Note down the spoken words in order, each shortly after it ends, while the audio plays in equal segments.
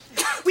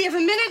We have a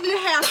minute and a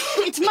half.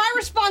 It's my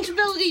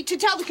responsibility to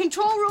tell the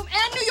control room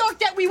and New York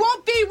that we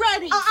won't be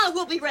ready.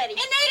 We'll be ready.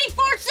 In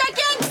 84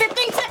 seconds.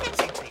 15 seconds.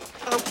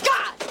 Oh,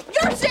 God.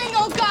 You're saying,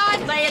 oh,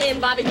 God. Lay it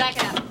in, Bobby.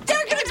 Back out. They're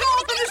going to go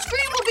up and the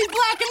screen will be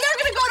black, and they're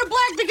going to go to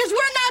black because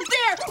we're not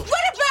there.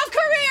 What about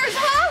careers,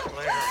 huh?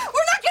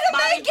 We're not going to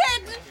make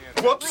it.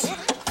 Whoops.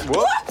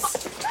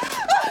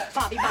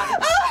 Bobby.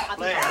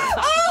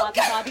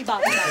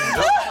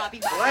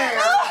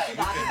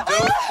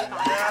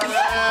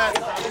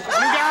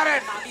 You got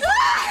it.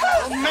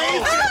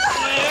 Amazing,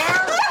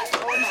 Claire.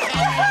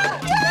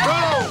 Go.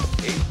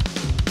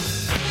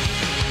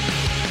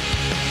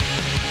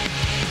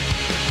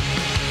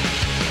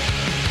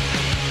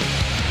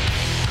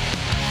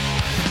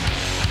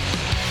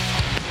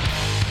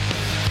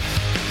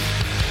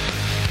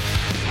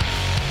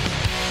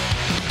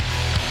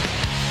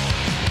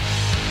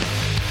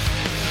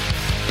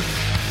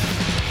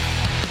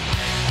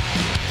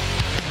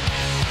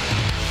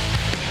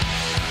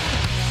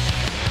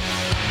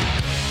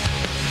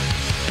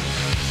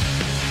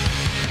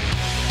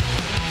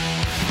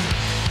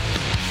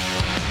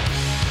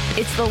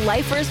 It's the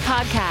LIFERS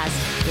podcast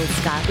with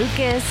Scott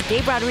Lucas,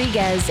 Gabe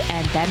Rodriguez,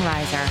 and Ben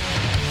Reiser.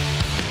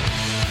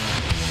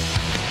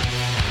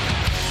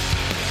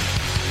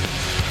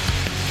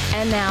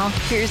 And now,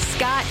 here's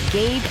Scott,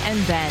 Gabe,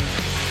 and Ben.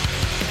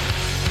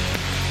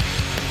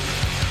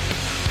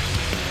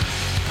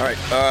 All right.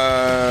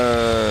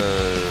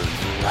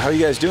 How are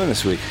you guys doing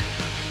this week?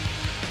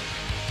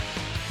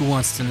 Who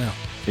wants to know?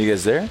 Are you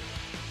guys there?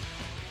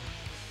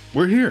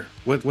 We're here.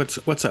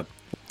 What's up?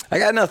 I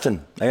got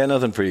nothing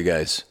for you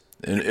guys.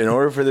 In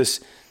order for this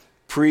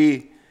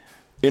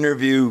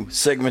pre-interview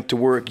segment to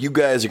work, you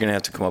guys are going to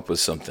have to come up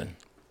with something.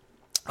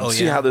 Let's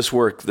see how this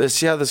works. Let's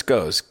see how this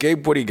goes.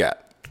 Gabe, what do you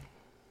got?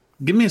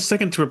 Give me a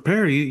second to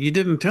prepare. You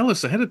didn't tell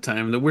us ahead of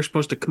time that we're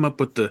supposed to come up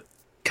with the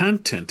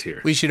content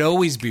here. We should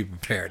always be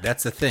prepared.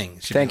 That's the thing.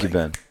 Thank you,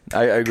 Ben.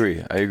 I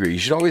agree. You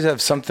should always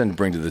have something to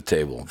bring to the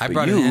table. I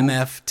brought an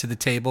MF to the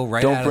table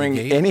right out of the gate. Don't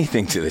bring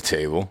anything to the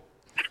table.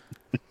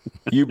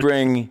 You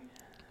bring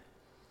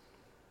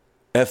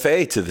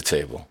FA to the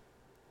table.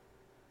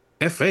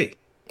 FA?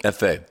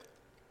 FA. I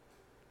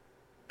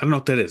don't know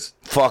what that is.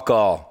 Fuck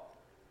all.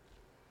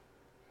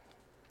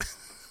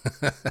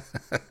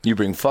 You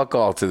bring fuck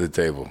all to the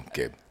table,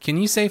 Gabe. Can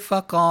you say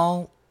fuck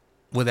all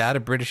without a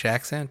British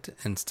accent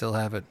and still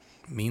have it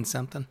mean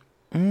something?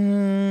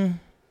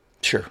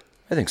 Sure.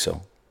 I think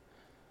so.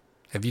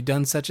 Have you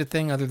done such a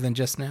thing other than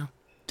just now?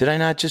 Did I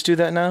not just do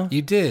that now?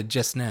 You did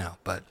just now,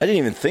 but I didn't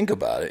even think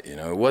about it.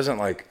 It wasn't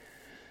like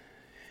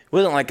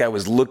I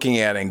was looking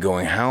at it and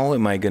going, how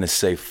am I going to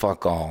say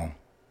fuck all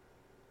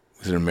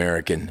with an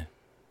American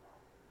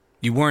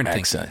you weren't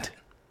accent?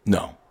 Thinking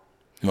that.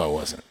 No, I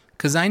wasn't.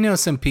 Because I know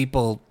some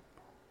people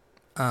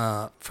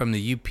from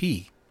the UP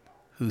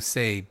who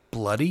say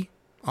bloody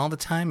all the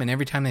time, and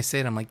every time they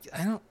say it, I'm like,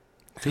 I don't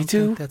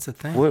think that's a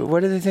thing.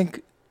 What do they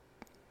think?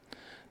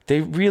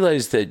 They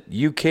realize that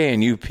UK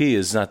and UP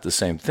is not the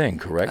same thing,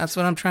 correct? That's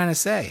what I'm trying to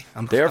say.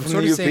 They're from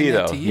the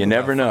UP, though. You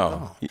never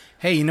know.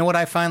 Hey, you know what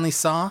I finally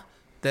saw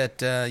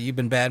that you've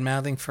been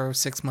bad-mouthing for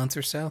 6 months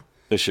or so?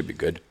 This should be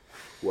good.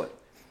 What?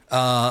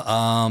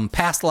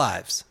 Past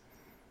lives.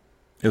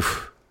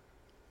 Oof.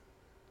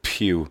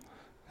 Pew.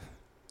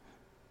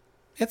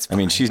 It's fine. I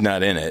mean, she's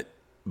not in it,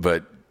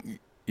 but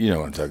you know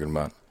what I'm talking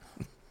about.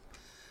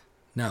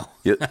 No.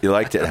 You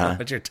liked it, huh?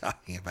 What you're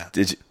talking about.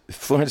 Did you?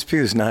 Florence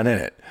Pugh's not in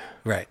it.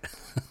 Right.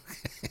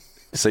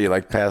 So you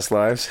like Past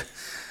Lives?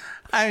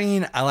 I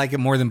mean, I like it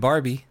more than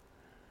Barbie.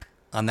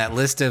 On the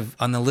list of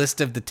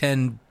the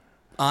 10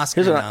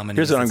 Oscar nominees,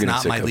 here's what I'm it's getting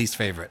not sick my of. least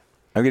favorite.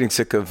 I'm getting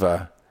sick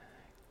of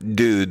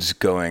dudes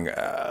going,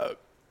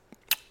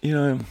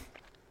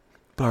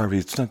 Barbie,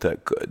 it's not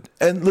that good.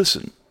 And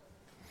listen,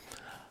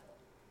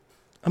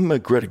 I'm a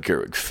Greta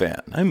Gerwig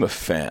fan. I'm a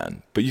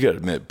fan. But you got to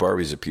admit,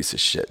 Barbie's a piece of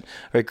shit. All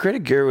right, Greta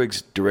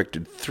Gerwig's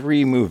directed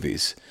 3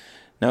 movies.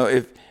 Now,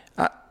 if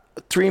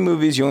 3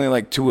 movies, you only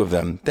like 2 of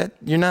them, that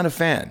you're not a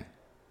fan.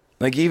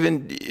 Like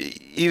even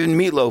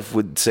Meatloaf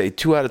would say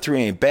 2 out of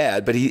 3 ain't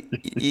bad, but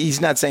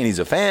he's not saying he's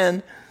a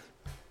fan.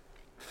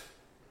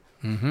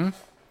 Mm-hmm.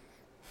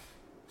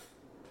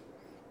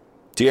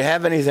 Do you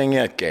have anything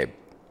yet, Gabe?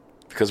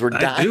 Because we're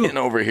dying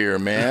over here,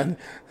 man.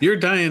 You're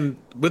dying,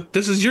 but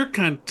this is your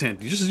content.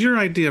 This is your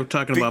idea of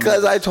talking about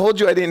Because movies. I told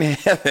you I didn't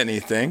have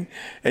anything,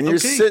 and you're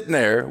sitting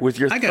there with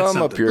your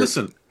thumb up here.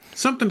 Listen,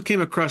 something came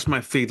across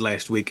my feed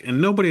last week,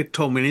 and nobody had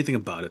told me anything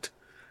about it.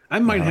 I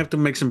might have to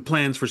make some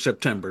plans for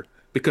September,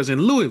 because in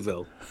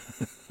Louisville,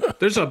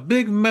 there's a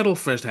big metal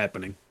fest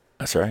happening.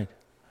 That's right.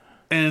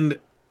 And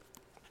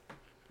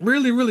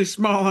really, really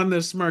small on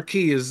this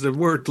marquee is the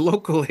word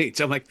local H.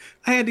 I'm like,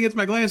 I had to get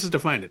my glasses to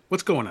find it.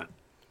 What's going on?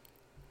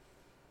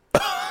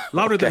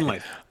 Louder than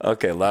life.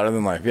 Okay, louder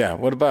than life. Yeah,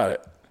 what about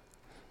it?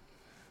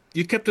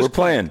 You kept us. We're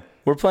playing.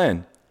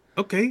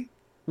 Okay.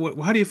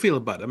 How do you feel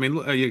about it? I mean,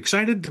 are you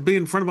excited to be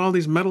in front of all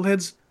these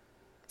metalheads?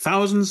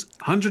 Thousands,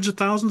 hundreds of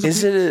thousands?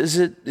 Is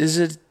it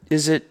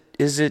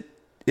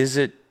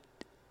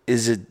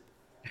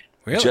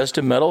Really? just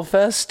a metal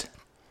fest?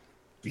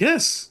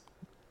 Yes.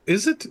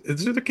 Is it?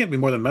 There can't be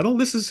more than metal.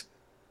 This is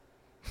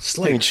I mean,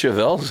 Slate.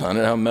 Chevelle's on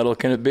it. How metal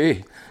can it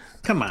be?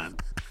 Come on.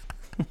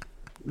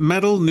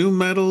 Metal, new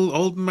metal,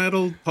 old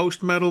metal,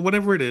 post metal,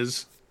 whatever it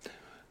is.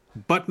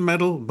 Butt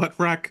metal, butt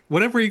rock,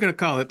 whatever you're going to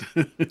call it.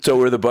 So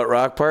we're the butt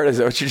rock part? Is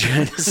that what you're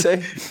trying to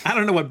say? I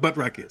don't know what butt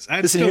rock is.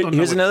 I Listen, still don't know.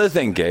 here's what another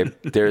thing, Gabe.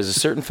 There's a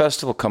certain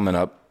festival coming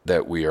up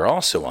that we are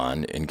also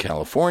on in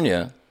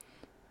California.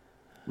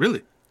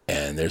 Really?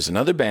 And there's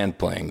another band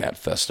playing that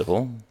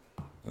festival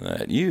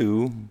that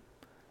you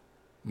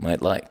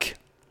might like.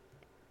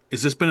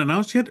 Has this been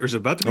announced yet, or is it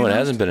about to be No, it announced?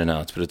 hasn't been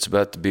announced, but it's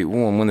about to be.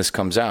 Well, when this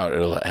comes out,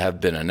 it'll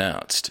have been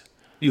announced.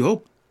 You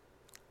hope.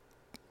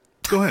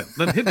 Go ahead.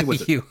 Hit me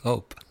with it. You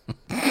hope.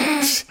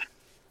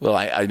 Well,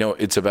 I know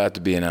it's about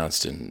to be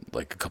announced in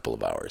like a couple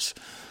of hours.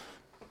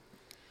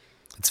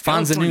 It's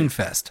California. Fonzanoon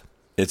Fest.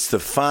 It's the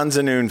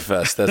Fonzanoon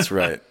Fest. That's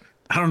right.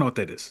 I don't know what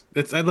that is.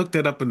 I looked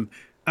that up, and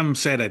I'm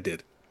sad I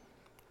did.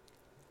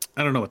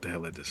 I don't know what the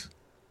hell that is.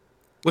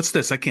 What's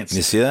this? I can't see.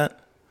 You see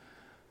that?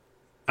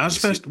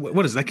 Ozfest?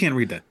 What is it? I can't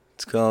read that.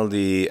 It's called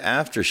the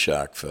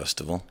Aftershock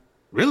Festival.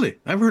 Really?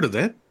 I've heard of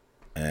that.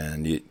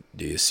 And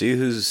do you see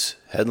who's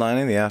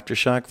headlining the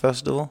Aftershock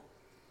Festival?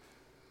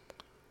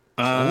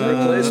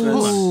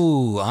 Replacements.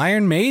 Ooh,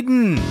 Iron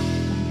Maiden.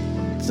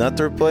 It's not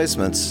the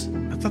Replacements.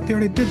 I thought they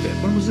already did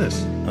that. When was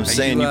this? I'm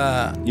saying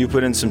you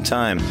put in some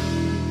time.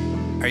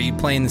 Are you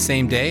playing the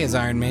same day as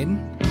Iron Maiden?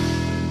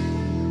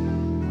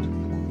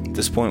 At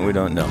this point, we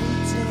don't know.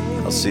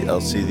 I'll see the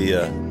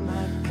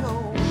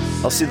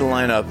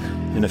lineup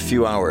in a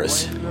few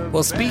hours.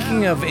 Well,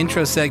 speaking of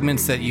intro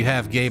segments that you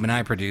have Gabe and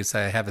I produce,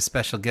 I have a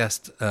special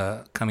guest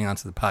coming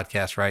onto the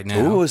podcast right now.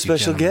 Ooh, a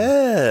special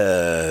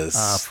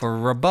guest. For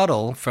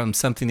rebuttal from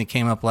something that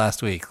came up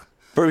last week.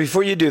 But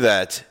before you do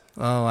that,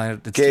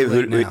 It's Gabe, too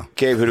late now.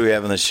 who do we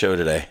have on the show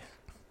today?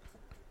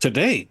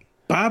 Today,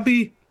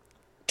 Bobby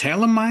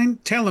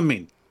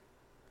Talamine.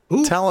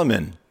 Who?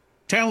 Talamine.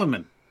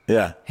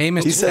 Yeah. Hey,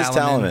 Mr. He says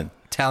Talamine.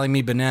 Tally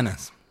me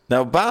bananas.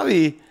 Now,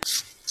 Bobby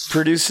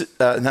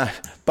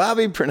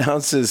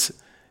pronounces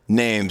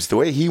names the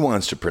way he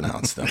wants to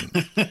pronounce them.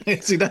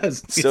 Yes, he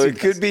does. So Yes, it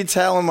could be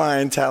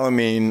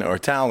Talamine, or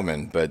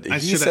Talamine, but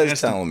he says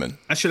Talamine.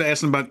 I should have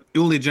asked him about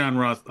Uli John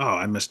Roth. Oh,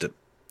 I missed it.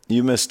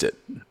 You missed it.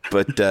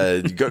 But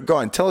go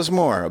on. Tell us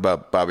more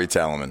about Bobby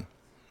Talamine.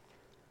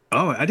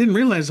 Oh, I didn't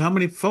realize how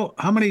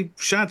many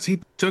shots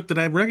he took that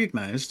I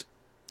recognized.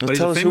 Well, But he's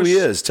tell a us who he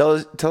is. Tell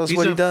us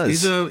what he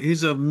does.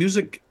 He's a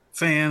music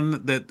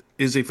fan that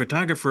is a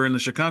photographer in the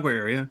Chicago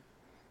area.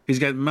 He's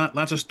got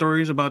lots of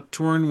stories about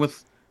touring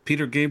with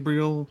Peter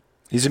Gabriel.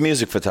 He's a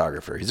music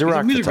photographer. He's a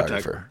rock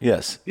photographer.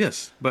 Yes.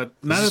 Yes, but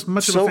not as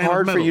much of a So fan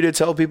hard of for metal. you to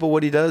tell people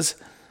what he does.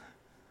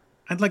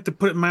 I'd like to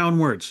put it in my own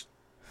words.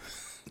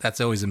 That's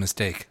always a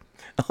mistake.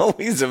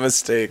 Always a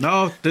mistake.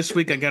 No, this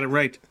week I got it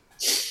right.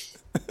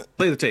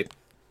 Play the tape.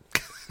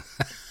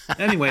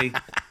 Anyway,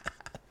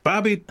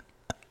 Bobby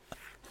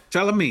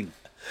Talamine.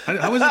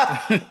 How was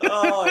it?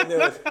 Oh, I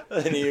knew it.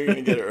 I knew you were going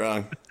to get it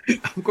wrong.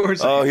 Of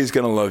course. Oh, he's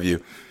going to love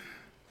you.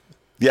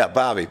 Yeah,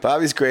 Bobby.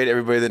 Bobby's great.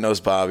 Everybody that knows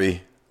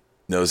Bobby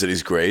knows that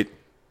he's great.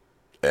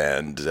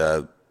 And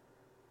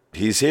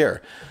he's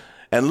here.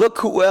 And look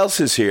who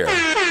else is here. And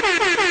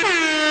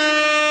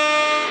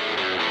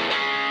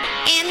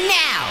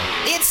now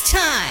it's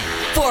time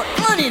for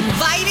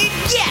Uninvited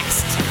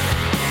Guest.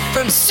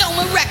 From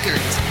Soma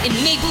Records in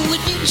Maplewood,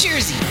 New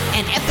Jersey,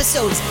 and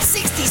episodes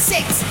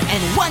 66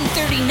 and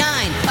 139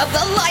 of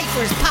the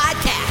LIFERS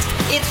podcast,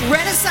 it's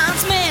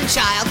Renaissance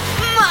man-child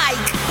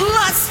Mike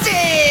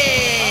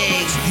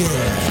Lustig.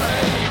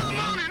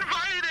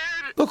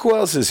 Look who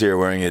else is here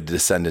wearing a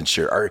Descendant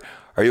shirt.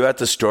 Are you at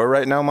the store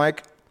right now,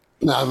 Mike?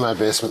 No, I'm in my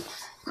basement.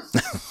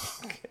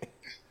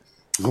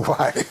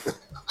 Why?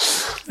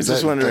 I was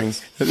just wondering,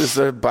 are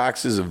there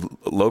boxes of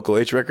Local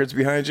H records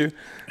behind you?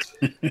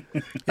 Yeah, it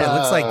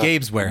looks like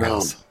Gabe's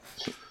warehouse.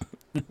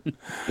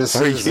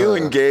 Are you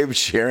and Gabe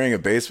sharing a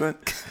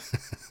basement?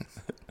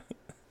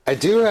 I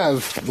do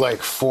have like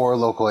 4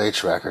 Local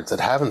H records that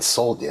haven't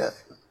sold yet.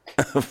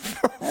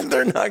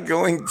 They're not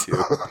going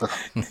to.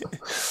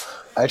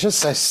 I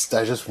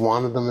just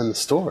wanted them in the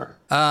store.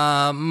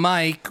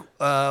 Mike,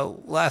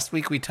 last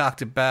week we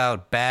talked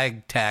about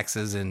bag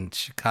taxes in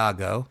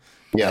Chicago.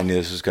 Yeah. I knew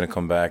this was going to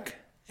come back.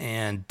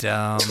 And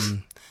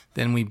then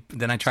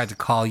I tried to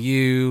call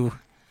you,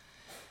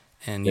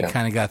 and you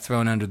kind of got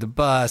thrown under the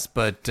bus.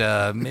 But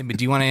maybe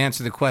do you want to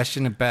answer the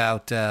question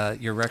about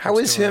your record? How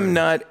is store? him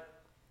not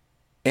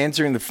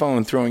answering the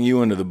phone throwing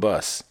you under the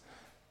bus?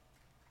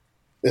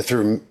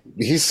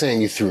 He's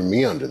saying you threw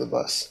me under the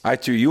bus. I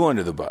threw you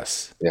under the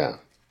bus. Yeah.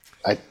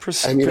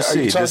 Proceed.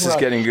 This is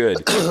getting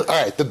good. All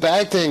right. The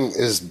bag thing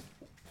is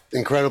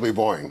incredibly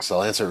boring, so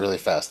I'll answer it really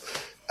fast.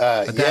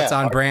 But that's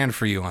on brand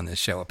for you on this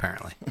show,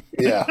 apparently.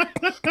 Yeah.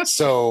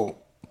 So,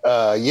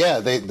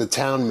 the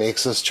town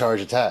makes us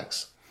charge a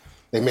tax.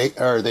 They make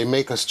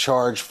us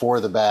charge for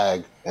the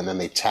bag, and then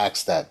they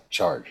tax that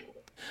charge.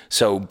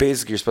 So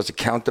basically, you're supposed to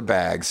count the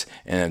bags,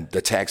 and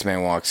the tax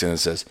man walks in and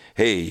says,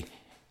 "Hey,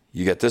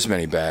 you got this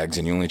many bags,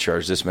 and you only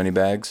charge this many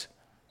bags."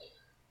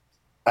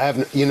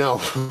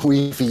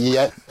 we've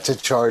yet to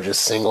charge a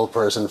single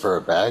person for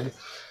a bag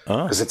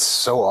because it's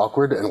so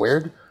awkward and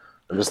weird.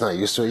 I'm just not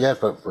used to it yet,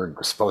 but we're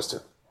supposed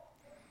to.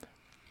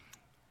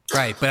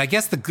 Right, but I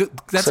guess that's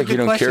It's a like good you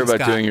don't question, care about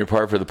Scott. doing your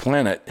part for the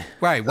planet.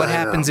 Right, what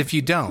happens if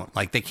you don't?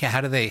 Like they can't,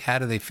 how do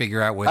they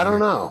figure out whether I don't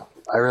know.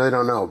 I really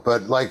don't know.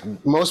 But like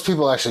most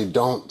people actually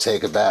don't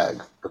take a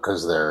bag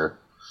because they're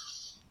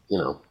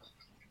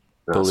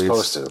not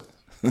supposed to.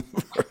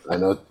 I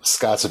know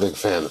Scott's a big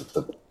fan of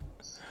the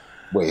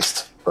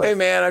waste. But. Hey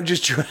man, I'm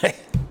just trying.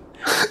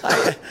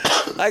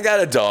 I got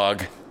a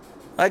dog.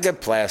 I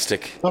got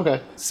plastic. Okay.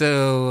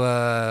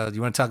 So, do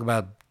you want to talk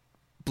about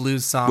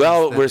blues songs?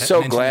 Well, we're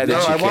so glad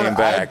that you came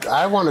back.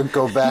 I want to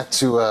go back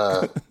to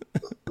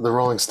the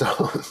Rolling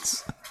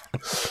Stones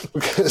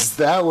because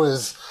that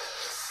was.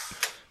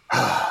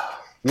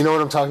 You know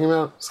what I'm talking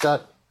about,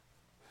 Scott?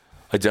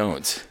 I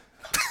don't.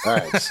 All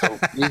right, so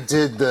we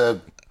did the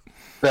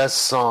best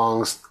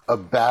songs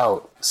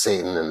about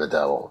Satan and the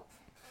devil.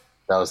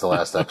 That was the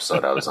last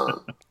episode I was on.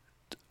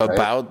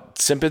 About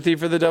sympathy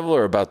for the devil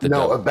or about the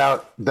devil? No,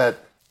 about that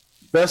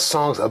best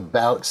songs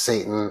about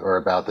Satan or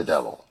about the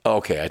devil.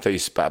 Okay, I thought you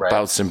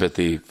about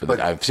sympathy for the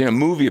devil. I've seen a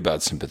movie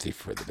about sympathy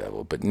for the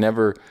devil, but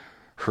never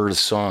heard a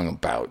song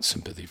about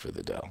sympathy for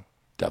the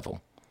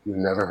devil. You've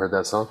never heard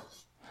that song?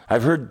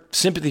 I've heard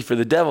sympathy for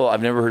the devil.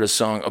 I've never heard a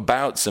song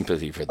about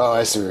sympathy for the devil.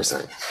 I see what you're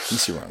saying. You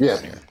see where I'm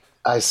going here.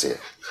 I see it.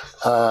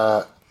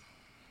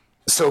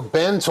 So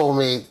Ben told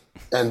me,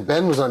 and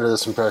Ben was under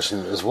this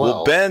impression as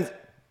well. Well,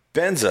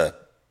 Ben's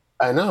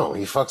I know,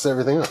 he fucks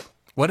everything up.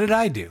 What did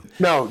I do?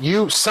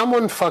 No,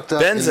 someone fucked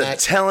up. Ben's a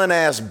telling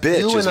ass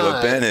bitch is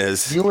what Ben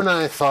is. You and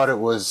I thought it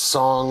was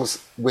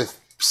songs with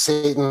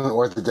Satan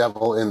or the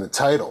devil in the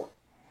title.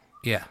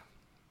 Yeah.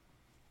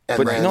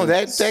 But no,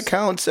 that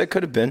counts. That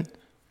could have been.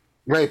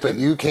 Right, but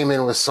you came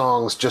in with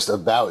songs just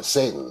about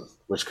Satan,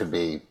 which could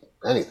be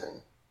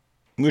anything.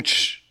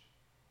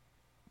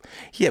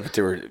 Yeah, but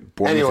they were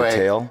Born with a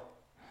Tail.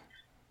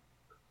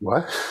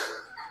 What?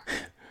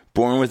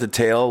 Born with a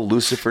Tail,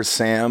 Lucifer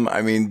Sam.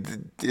 I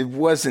mean, it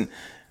wasn't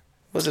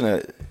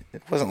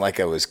like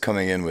I was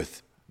coming in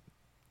with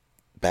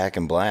Back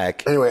in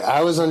Black. Anyway,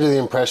 I was under the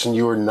impression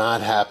you were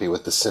not happy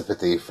with the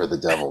sympathy for the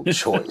devil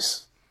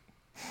choice.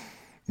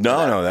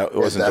 No, that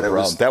wasn't the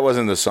problem. That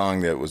wasn't the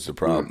song that was the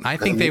problem. I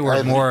think they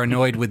were more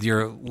annoyed with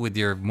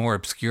your more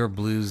obscure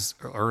blues,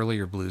 or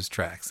earlier blues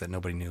tracks that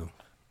nobody knew.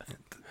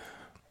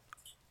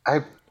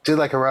 I did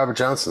like a Robert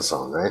Johnson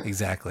song, right?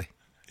 Exactly.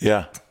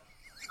 Yeah.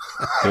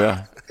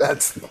 Yeah.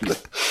 That's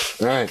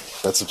all right.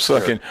 That's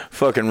absurd.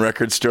 Fucking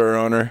record store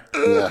owner.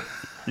 Yeah.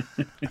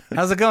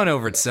 How's it going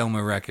over at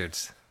Soma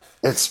Records?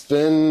 It's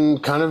been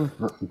kind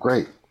of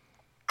great.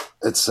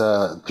 It's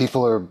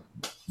people are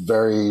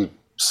very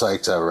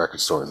psyched to have a record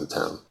store in the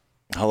town.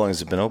 How long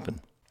has it been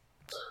open?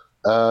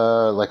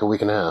 Like a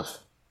week and a half.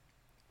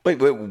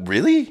 Wait,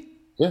 really?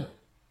 Yeah.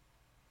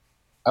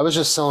 I was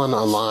just selling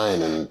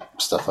online and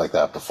stuff like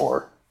that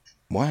before.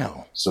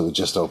 Wow. So we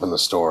just opened the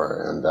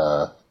store and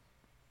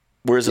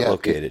where is it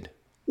located?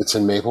 It's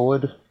in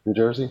Maplewood, New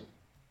Jersey.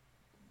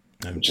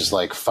 Which is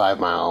like 5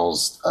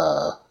 miles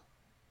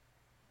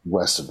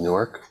west of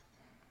Newark.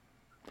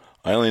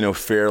 I only know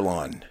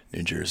Fairlawn,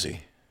 New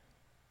Jersey.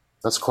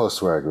 That's close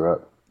to where I grew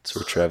up. That's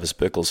where Travis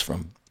Bickle's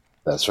from.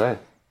 That's right.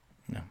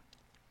 Yeah.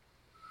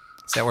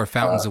 Is that where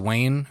Fountains of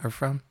Wayne are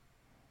from?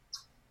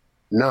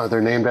 No,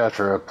 they're named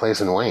after a place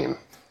in Wayne.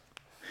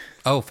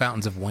 Oh,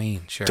 Fountains of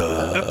Wayne, sure.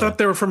 I thought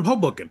they were from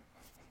Hoboken.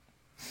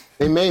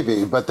 They may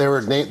be, but there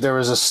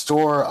was a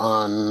store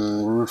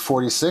on Route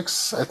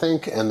 46, I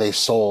think, and they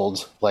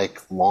sold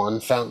like lawn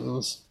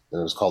fountains,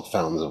 and it was called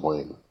Fountains of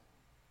Wayne.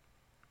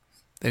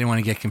 They didn't want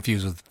to get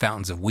confused with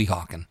Fountains of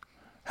Weehawken.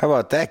 How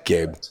about that,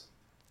 Gabe?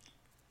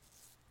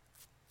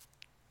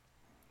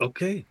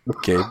 Okay.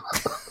 Gabe?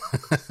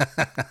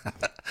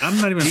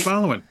 I'm not even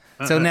following.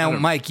 So now,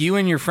 Mike, you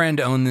and your friend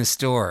own this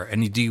store,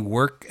 and do you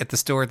work at the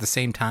store at the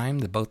same time,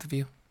 the both of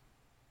you?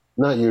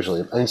 Not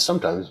usually. I mean,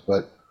 sometimes,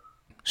 but...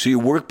 So you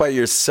work by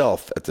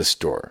yourself at the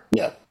store?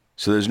 Yeah.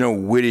 So there's no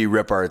witty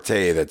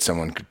repartee that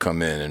someone could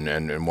come in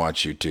and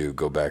watch you two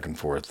go back and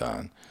forth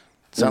on?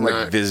 It's not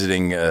like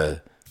visiting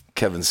a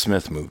Kevin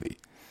Smith movie.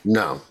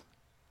 No,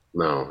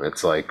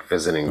 it's like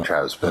visiting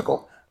Travis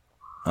Bickle.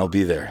 I'll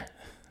be there.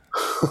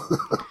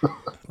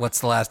 What's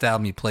the last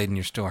album you played in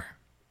your store?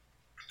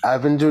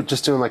 I've been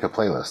just doing like a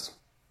playlist.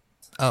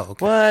 Oh,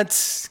 okay.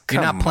 What?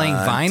 You're not playing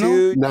vinyl?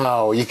 Dude.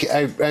 No,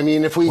 I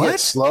mean, if we get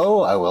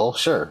slow, I will,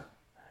 sure.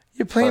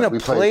 You're playing a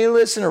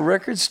playlist in a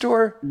record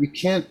store? You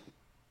can't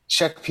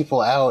check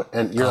people out,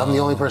 and I'm the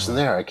only person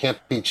there. I can't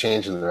be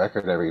changing the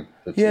record every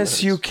 15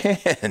 minutes. You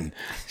can.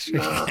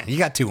 You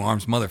got two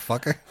arms,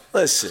 motherfucker.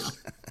 Listen.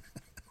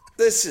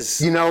 This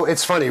is...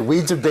 it's funny.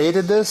 We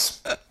debated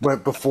this,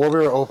 but before we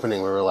were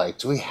opening, we were like,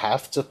 do we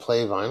have to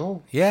play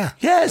vinyl? Yeah.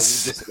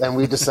 Yes. And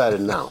we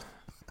decided no.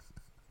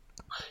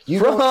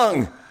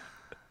 Wrong.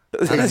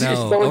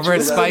 No, over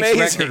at Spike's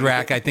Record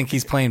Rack, I think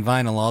he's playing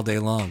vinyl all day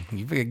long.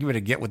 You better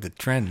get with the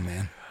trend,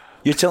 man.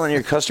 You're telling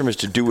your customers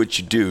to do what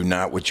you do,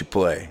 not what you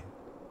play.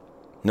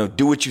 No,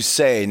 do what you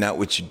say, not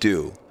what you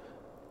do.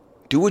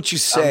 Do what you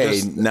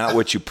say, not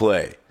what you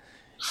play.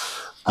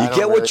 You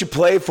get what you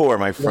play for,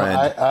 my friend.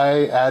 No,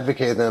 I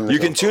advocate them. You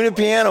can tune a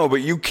piano,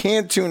 but you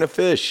can't tune a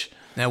fish.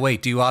 Now,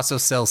 wait, do you also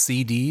sell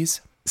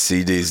CDs?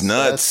 CDs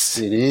nuts.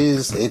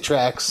 CDs, 8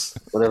 tracks,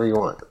 whatever you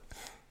want.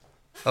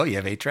 Oh, you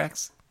have 8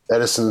 tracks?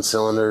 Edison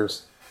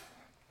cylinders.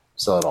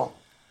 Sell it all.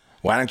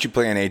 Why don't you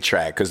play an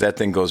 8-track? Because that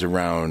thing goes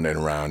around and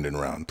around and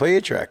around. Play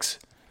 8 tracks.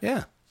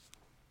 Yeah.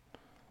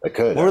 I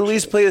could. Or at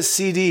least play a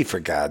CD, for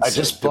God's sake.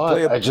 Just bought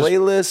play a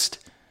playlist.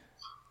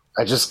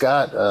 I just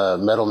got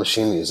Metal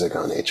Machine Music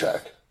on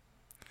 8-track.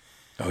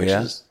 Oh,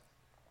 yeah?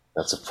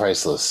 That's a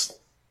priceless.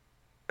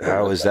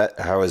 How is that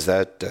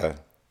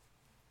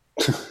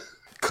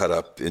cut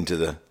up into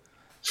the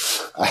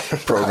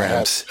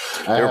programs?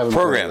 There are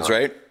programs,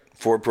 right?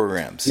 4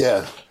 programs.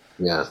 Yeah.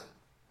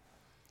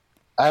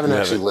 I haven't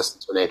actually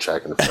listened to an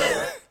 8-track in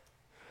forever.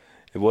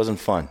 It wasn't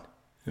fun.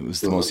 It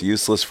was the most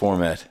useless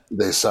format.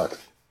 They suck.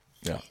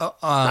 Yeah.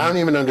 I don't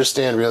even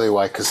understand really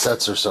why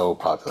cassettes are so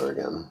popular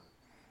again.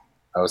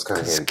 I was kind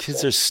of because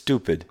kids are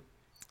stupid.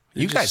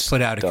 You guys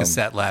put out a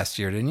cassette last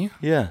year, didn't you?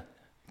 Yeah,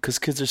 because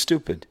kids are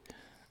stupid.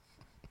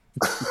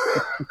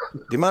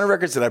 The amount of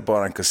records that I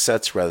bought on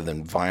cassettes rather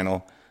than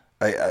vinyl,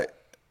 I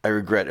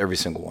regret every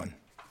single one.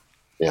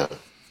 Yeah.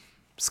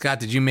 Scott,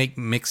 did you make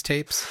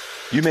mixtapes?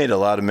 You made a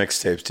lot of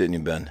mixtapes, didn't you,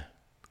 Ben?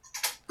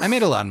 I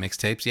made a lot of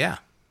mixtapes, yeah.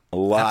 A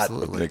lot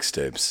Absolutely. of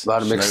mixtapes. A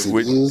lot of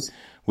mixtapes.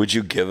 Would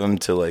you give them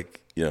to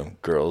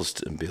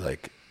girls and be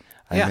like,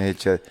 I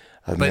made you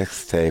a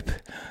mixtape?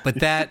 But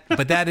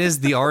that is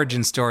the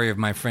origin story of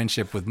my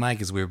friendship with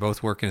Mike. Is we were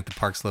both working at the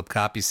Park Slope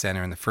Copy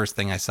Center, and the first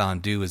thing I saw him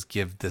do was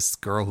give this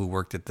girl who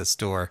worked at the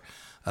store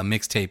a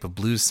mixtape of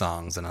blues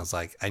songs, and I was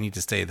like, I need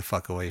to stay the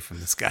fuck away from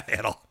this guy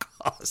at all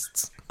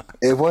costs.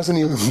 It wasn't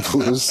even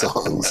blues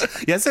songs.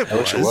 Yes, it was. I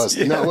wish it was.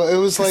 Yeah. No, it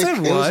was like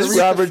it was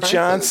Robert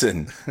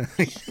Johnson.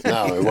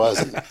 No, it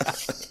wasn't.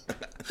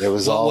 It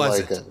was all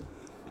like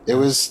it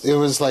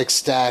was like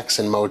Stax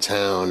and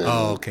Motown and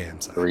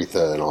I'm sorry.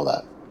 Aretha and all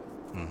that.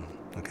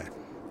 Okay.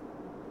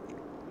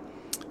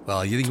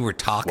 Well, you were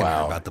talking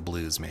about the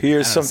blues, maybe.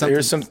 Here's something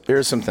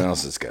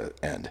else that's got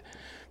to end.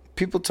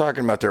 People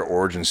talking about their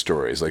origin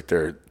stories like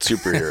they're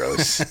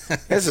superheroes.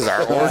 This is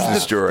our origin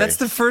story. That's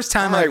the first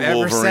time I've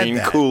ever said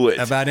that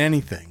about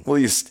anything. Well,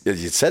 you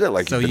said it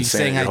like you've been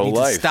saying it your whole life. So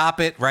you're saying I need to stop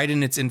it right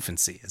in its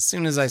infancy. As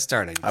soon as I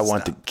started, I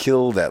want to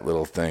kill that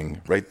little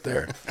thing right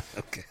there.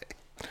 Okay.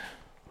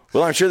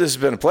 Well, I'm sure this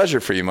has been a pleasure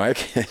for you,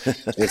 Mike.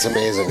 It's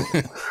amazing.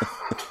 You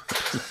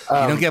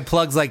don't get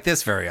plugs like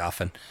this very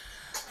often.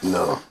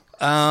 No.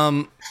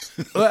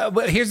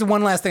 But here's the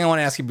one last thing I want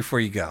to ask you before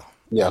you go.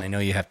 Yeah. And I know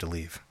you have to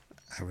leave.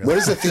 What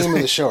is the theme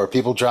of the show? Are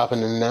people dropping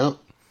in and out?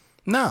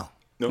 No.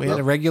 We had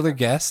a regular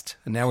guest,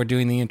 and now we're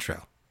doing the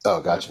intro.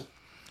 Oh, gotcha.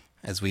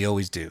 As we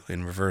always do,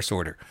 in reverse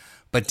order.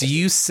 But do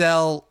you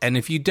sell, and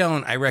if you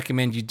don't, I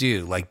recommend you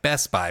do, like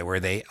Best Buy, where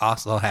they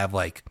also have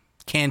like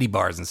candy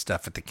bars and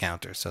stuff at the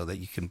counter so that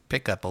you can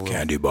pick up a little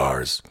candy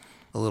bars,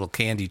 a little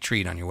candy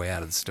treat on your way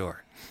out of the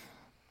store.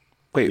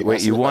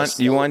 Wait, you want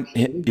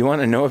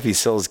to know if he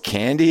sells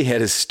candy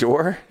at his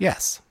store?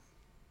 Yes.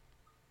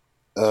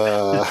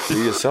 Do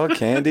you sell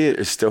candy at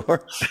your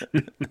store?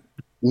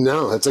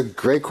 No, that's a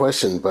great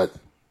question, but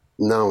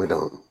no, we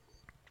don't.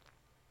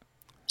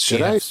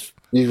 Should I?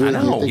 You really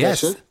think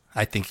yes. I should?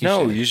 I think you should.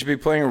 No, you should be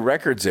playing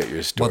records at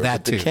your store. Well,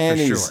 that too, the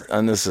candy's for sure.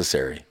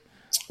 unnecessary.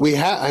 We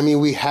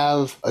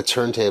have a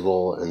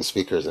turntable and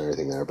speakers and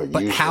everything there, but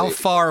usually, how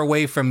far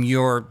away from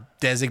your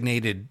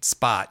designated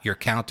spot, your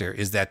counter,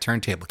 is that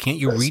turntable? Can't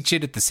you reach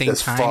it at the same time?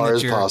 As far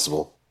as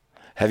possible.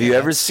 Have you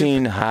ever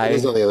seen High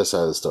on the other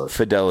side of the store.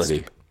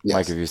 Fidelity? Yes.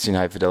 Mike, have you seen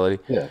High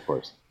Fidelity? Yeah, of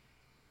course.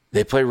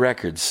 They play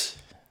records.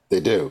 They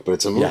do, but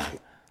it's a movie. Yeah.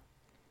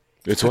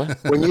 It's what?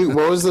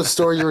 What was the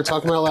store you were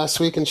talking about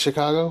last week in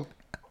Chicago?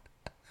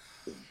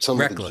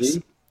 Something Reckless.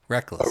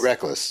 Reckless. Oh,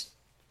 Reckless.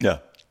 Yeah.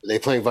 Are they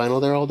playing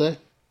vinyl there all day?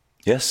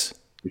 Yes.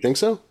 You think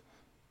so?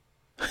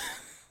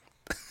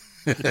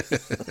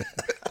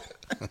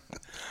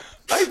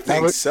 I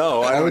think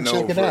so. I don't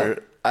know.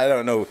 I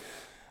don't know.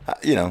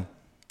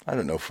 I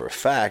don't know for a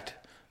fact.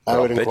 I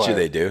would bet inquire. you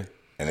they do.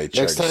 And they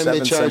charge Next time they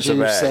charge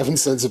you 7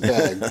 cents a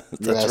bag.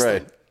 That's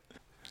right.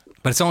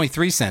 But it's only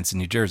 3 cents in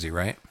New Jersey,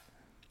 right?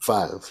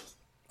 5.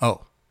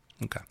 Oh,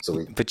 okay.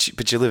 So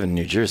but you live in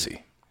New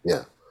Jersey.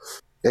 Yeah.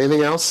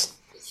 Anything else?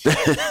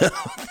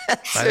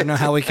 I don't know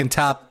how we can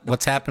top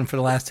what's happened for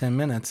the last 10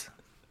 minutes.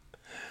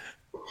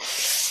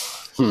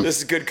 This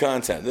is good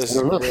content. This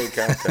is great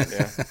content.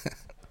 Yeah.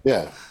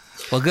 Yeah.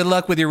 Well, good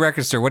luck with your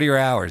record store. What are your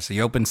hours? Are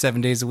you open 7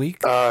 days a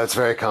week? It's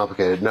very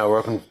complicated. No, we're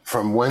open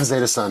from Wednesday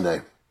to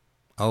Sunday.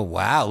 Oh,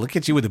 wow. Look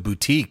at you with a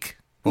boutique.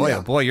 Boy,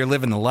 oh boy, you're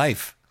living the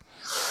life.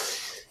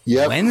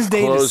 Yep.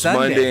 Wednesday to Sunday.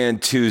 Monday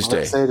and Tuesday.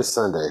 Wednesday to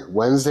Sunday.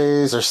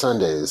 Wednesdays or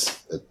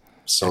Sundays at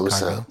Soma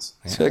Sounds.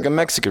 It's like a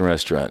Mexican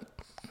restaurant.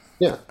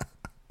 Yeah.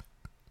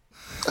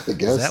 I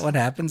guess. Is that what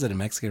happens at a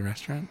Mexican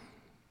restaurant?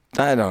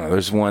 I don't know.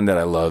 There's one that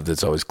I love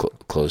that's always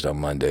closed on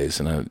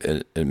Mondays, and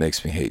it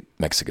makes me hate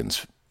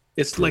Mexicans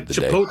It's like the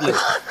day. Chipotle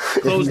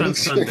closed on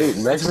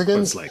Sundays.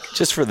 Mexicans? Like.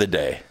 Just for the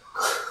day.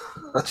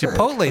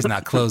 Chipotle's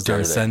not closed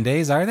on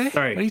Sundays, are they?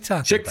 Sorry. What are you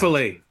talking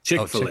Chick-fil-A. about?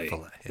 Chick-fil-A. Oh,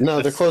 Chick-fil-A. Yeah.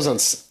 No, they're closed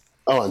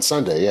on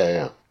Sunday.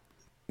 Yeah.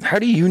 How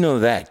do you know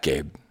that,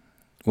 Gabe?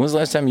 When was the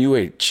last time you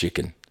ate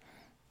chicken?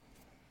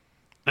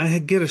 I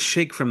get a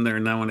shake from there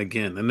now and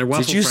again. And their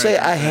waffle Did you fries say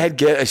are I good. had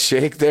get a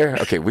shake there?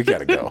 Okay, we got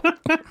to go.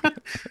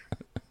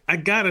 I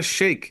got a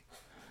shake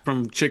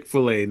from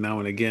Chick-fil-A now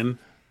and again.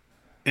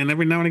 And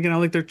every now and again, I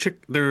like their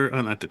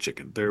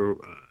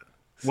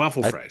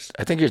waffle fries.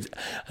 I think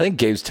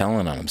Gabe's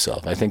telling on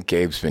himself. I think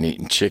Gabe's been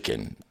eating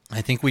chicken.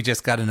 I think we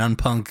just got an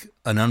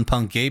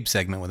unpunk Gabe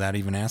segment without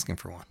even asking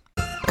for one.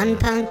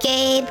 Unpunk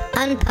Gabe,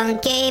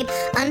 unpunk Gabe,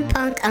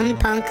 unpunk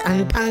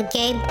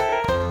Gabe.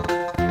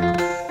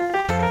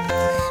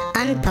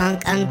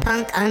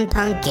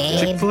 Unpunk Gabe.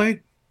 Chick-fil-A?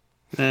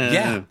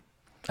 Yeah.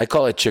 I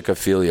call it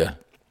chickophilia.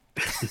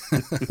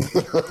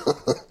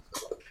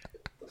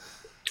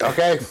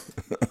 Okay.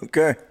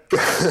 Okay.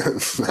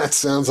 That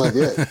sounds like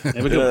it.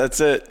 Yeah, that's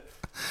it.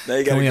 Now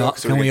you gotta go,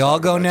 so Can we all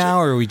talk go about now,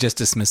 or are we just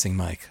dismissing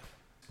Mike?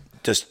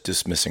 Just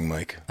dismissing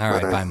Mike. All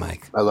right, bye,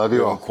 Mike. I love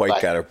you all. Quite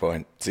Bye. got her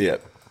point. See ya.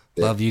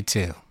 Love you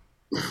too.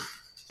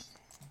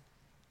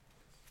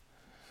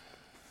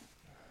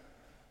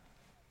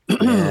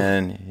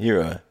 Man,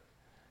 you're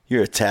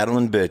a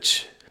tattling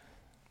bitch.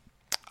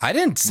 I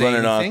didn't say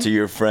Running anything. off to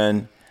your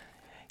friend.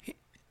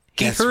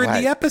 He heard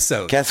the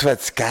episode. Guess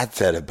what Scott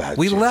said about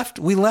We you?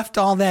 left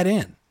all that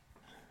in.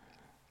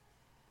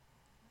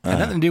 Had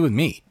nothing to do with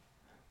me.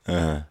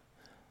 You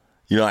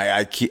know,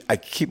 I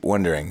keep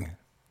wondering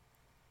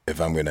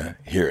if I'm gonna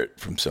hear it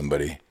from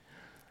somebody.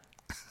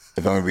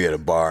 If I'm gonna be at a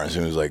bar and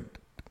someone's like,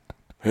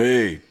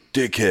 "Hey,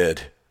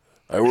 dickhead,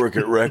 I work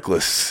at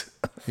Reckless."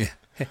 Yeah.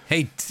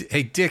 Hey,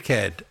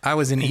 dickhead! I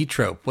was in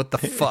E-Trope. What the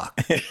fuck?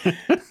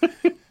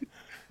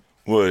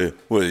 What?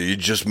 You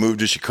just moved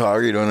to Chicago?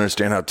 You don't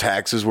understand how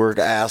taxes work,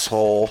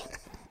 asshole?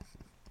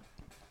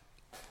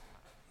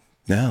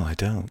 No, I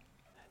don't.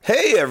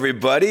 Hey,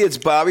 everybody! It's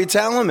Bobby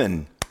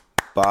Talamine.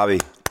 Bobby,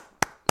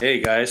 Hey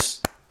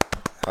guys,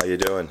 how you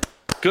doing?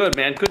 good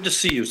man. Good to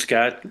see you,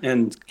 Scott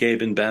and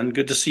Gabe and Ben.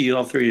 Good to see you,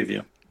 all three of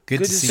you. Good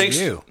to see Thanks.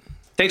 you.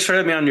 Thanks for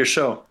having me on your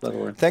show, by the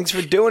way. Thanks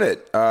for doing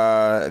it.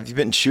 Have you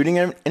been shooting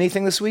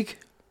anything this week?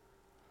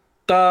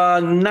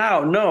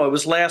 No, it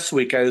was last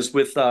week. I was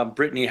with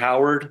Brittany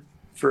Howard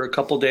for a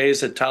couple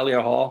days at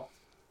Talia Hall.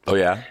 Oh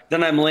yeah.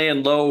 Then I'm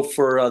laying low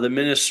for the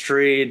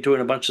ministry,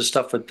 doing a bunch of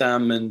stuff with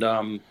them,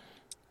 and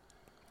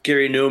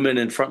Gary Numan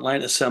and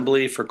Frontline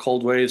Assembly for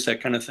Cold Waves,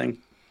 that kind of thing.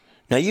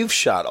 Now you've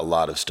shot a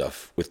lot of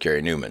stuff with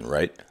Gary Numan,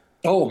 right?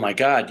 Oh my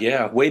God,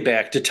 yeah, way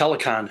back to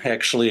Telecon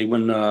actually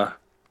when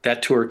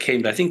that tour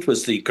came. I think it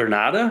was the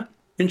Granada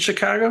in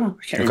Chicago.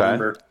 I can't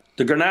remember.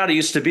 The Granada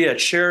used to be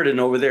at Sheridan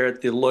over there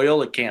at the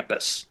Loyola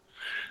campus.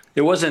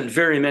 There wasn't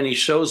very many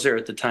shows there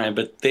at the time,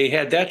 but they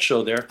had that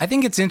show there. I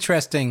think it's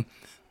interesting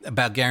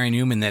about Gary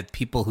Numan that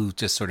people who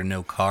just sort of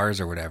know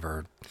cars or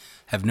whatever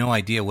have no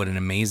idea what an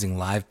amazing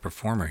live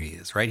performer he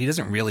is, right? He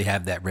doesn't really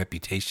have that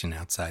reputation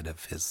outside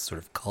of his sort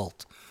of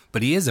cult,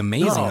 but he is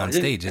amazing on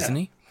stage, isn't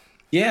he?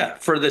 Yeah,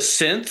 for the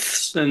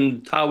synths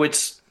and how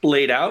it's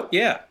laid out,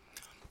 yeah.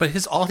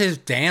 But all his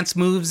dance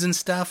moves and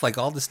stuff, like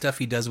all the stuff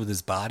he does with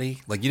his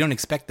body, like you don't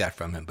expect that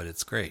from him, but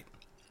it's great.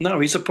 No,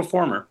 he's a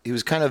performer. He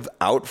was kind of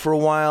out for a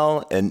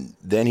while, and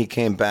then he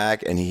came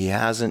back, and he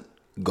hasn't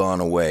gone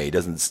away. He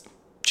doesn't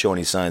show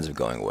any signs of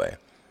going away.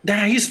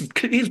 Nah, he's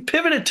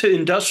pivoted to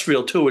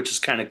industrial too, which is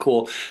kind of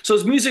cool. So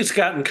his music's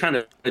gotten kind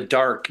of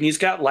dark, and he's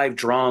got live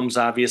drums,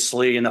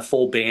 obviously, and a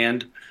full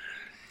band.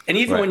 And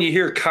even when you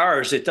hear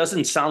Cars, it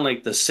doesn't sound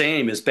like the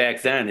same as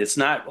back then. It's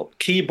not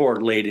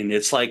keyboard laden.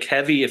 It's like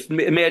heavy.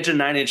 Imagine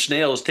Nine Inch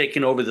Nails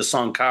taking over the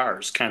song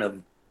Cars, kind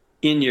of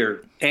in your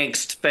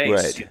angst face.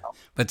 Right. You know?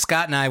 But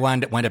Scott and I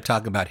wind up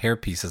talking about hair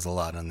pieces a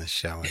lot on this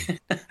show.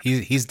 And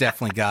he's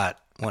definitely got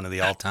one of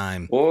the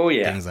all-time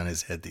things on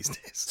his head these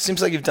days.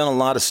 Seems like you've done a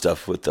lot of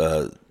stuff with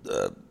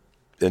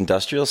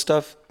industrial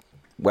stuff.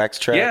 Wax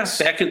Trax. Yeah,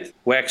 back at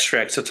Wax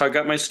Trax. That's how I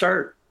got my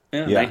start.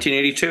 Yeah,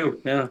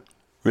 1982. Yeah.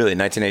 Really,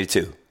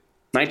 1982?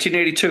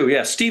 1982,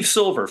 yeah. Steve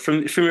Silver,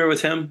 familiar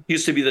with him? He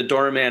used to be the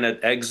doorman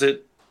at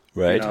Exit.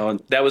 Right. You know,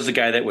 and that was the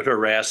guy that would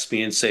harass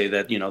me and say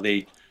that, you know,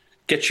 they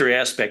get your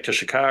ass back to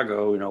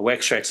Chicago. You know,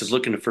 Wax Trax is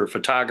looking for a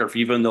photographer,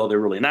 even though they're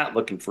really not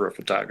looking for a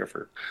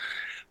photographer.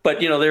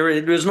 But, you know,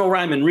 there was no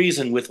rhyme and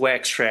reason with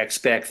Wax Trax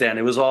back then.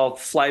 It was all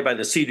fly by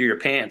the seat of your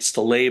pants,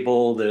 the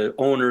label, the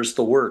owners,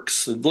 the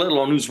works, let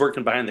alone who's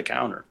working behind the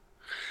counter.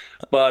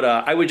 But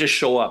I would just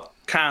show up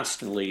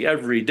constantly,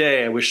 every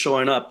day. I was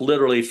showing up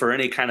literally for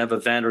any kind of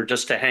event or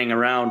just to hang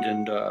around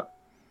and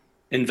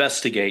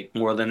investigate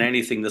more than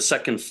anything. The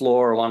second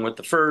floor along with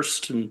the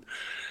first. And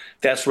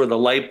that's where the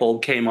light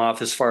bulb came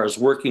off as far as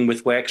working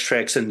with Wax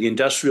Trax and the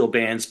industrial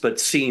bands, but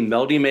seeing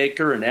Melody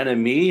Maker and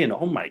NME and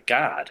oh my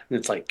God.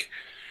 It's like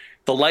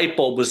the light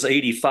bulb was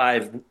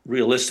 85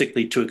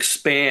 realistically to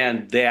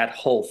expand that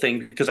whole thing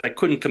because I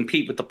couldn't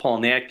compete with the Paul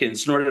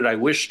Natkins, nor did I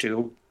wish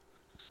to.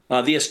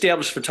 The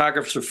established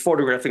photographers are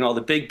photographing all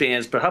the big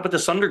bands, but how about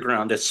this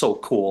underground that's so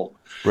cool?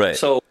 Right.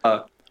 So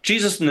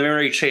Jesus and the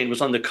Mary Chain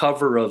was on the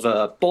cover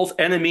of both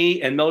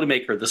Enemy and Melody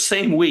Maker the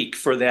same week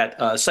for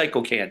that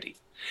Psycho Candy.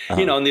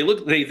 You know, and they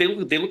look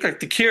like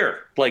The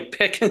Cure, like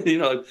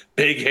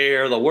big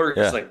hair, the works.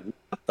 Yeah. Like,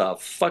 what the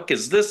fuck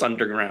is this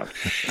underground?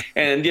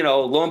 And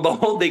lo and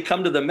behold, they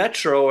come to the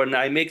Metro, and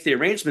I make the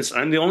arrangements.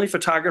 And I'm the only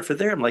photographer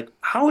there. I'm like,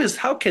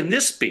 how can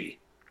this be?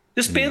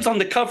 This band's on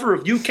the cover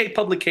of UK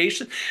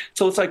publication.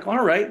 So it's like,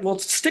 all right, well,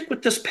 stick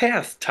with this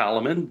path,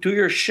 Talamine. Do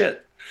your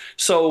shit.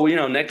 So,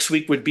 next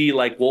week would be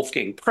like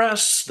Wolfgang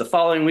Press. The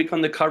following week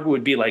on the cover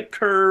would be like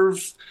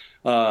Curve,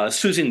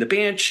 Susie and the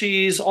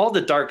Banshees, all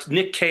the dark,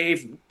 Nick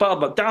Cave, blah,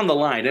 blah, down the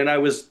line. And I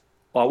was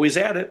always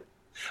at it.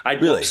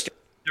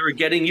 They were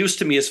getting used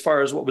to me as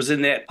far as what was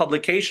in that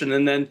publication.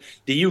 And then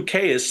the UK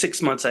is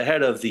 6 months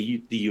ahead of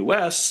the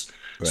US.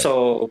 Right.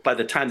 So by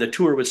the time the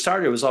tour would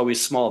start, it was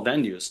always small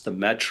venues, the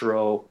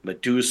Metro,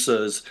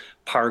 Medusas,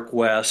 Park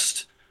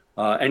West,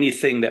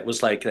 anything that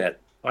was like that,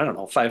 I don't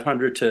know,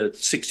 500 to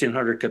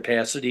 1,600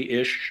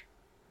 capacity-ish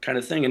kind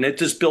of thing. And it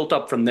just built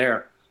up from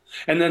there.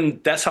 And then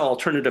that's how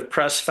Alternative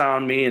Press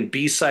found me, and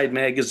B-Side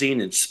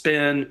Magazine and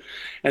Spin.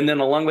 And then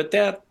along with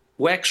that,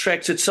 Wax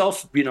Trax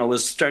itself,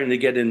 was starting to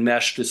get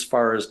enmeshed as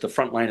far as the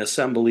Frontline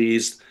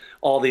Assemblies,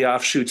 all the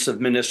offshoots of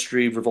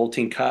Ministry,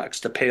 Revolting Cocks,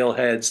 the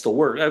Paleheads, the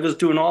work. I was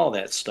doing all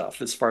that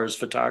stuff as far as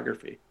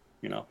photography.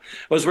 I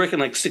was working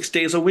like 6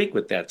 days a week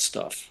with that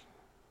stuff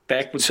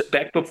back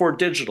before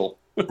digital.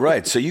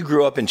 Right. So you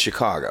grew up in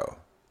Chicago.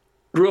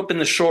 Grew up in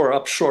the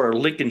upshore,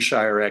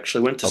 Lincolnshire,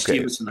 actually. Went to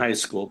Stevenson High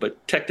School.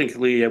 But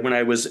technically, when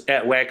I was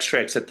at Wax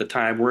Trax at the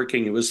time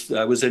working,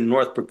 I was in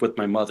Northbrook with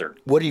my mother.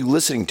 What are you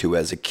listening to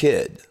as a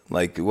kid?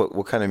 Like,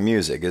 what kind of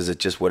music? Is it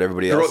just what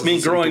everybody else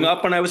is growing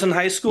up when I was in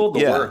high school?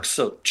 The works.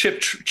 So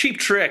Cheap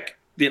Trick,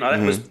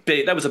 that was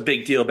big. That was a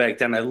big deal back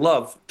then. I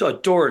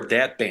adored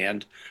that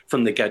band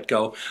from the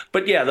get-go.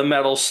 But yeah, the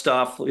metal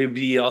stuff. It would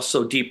be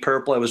also Deep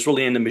Purple. I was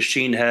really into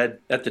Machine Head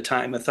at the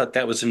time. I thought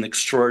that was an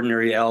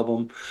extraordinary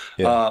album.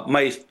 Yeah.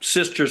 My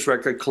sister's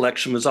record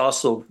collection was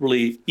also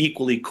really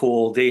equally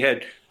cool. They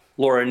had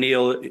Laura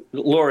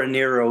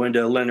Nero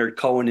into Leonard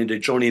Cohen into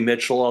Joni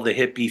Mitchell, all the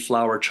hippie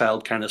Flower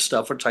Child kind of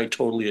stuff, which I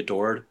totally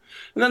adored.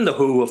 And then The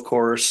Who, of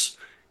course.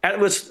 That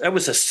was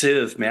a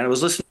sieve, man. I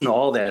was listening to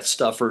all that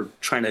stuff or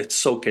trying to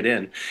soak it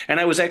in. And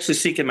I was actually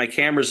sneaking my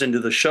cameras into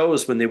the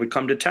shows when they would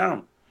come to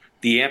town.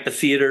 The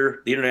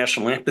amphitheater, the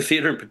International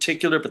Amphitheater in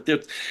particular. But,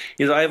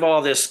 I have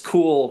all this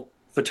cool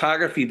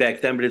photography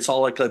back then, but it's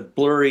all like a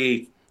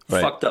blurry,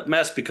 fucked up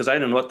mess because I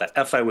didn't know what the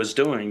F I was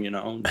doing,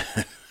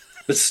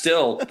 But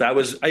still,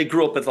 I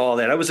grew up with all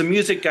that. I was a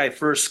music guy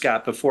first,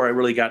 Scott, before I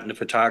really got into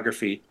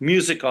photography.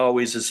 Music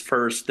always is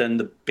first, then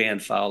the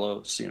band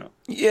follows,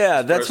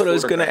 Yeah, that's what I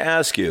was going to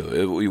ask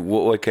you.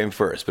 What came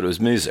first? But it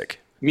was music.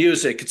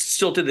 Music. It's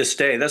still to this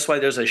day. That's why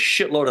there's a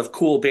shitload of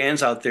cool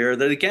bands out there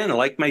that, again, are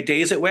like my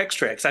days at Wax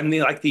Trax. I'm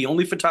like the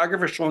only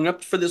photographer showing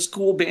up for this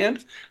cool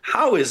band.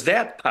 How is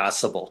that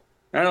possible?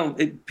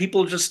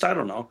 People just, I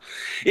don't know.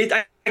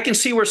 I can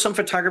see where some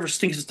photographers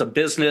think it's a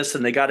business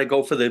and they got to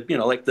go for the,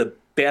 like the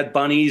Bad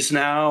Bunnies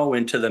now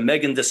into the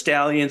Megan Thee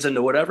Stallions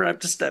into whatever. I'm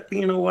just that,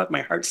 what?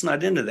 My heart's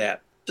not into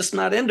that. Just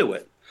not into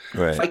it.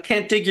 Right. If I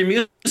can't dig your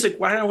music,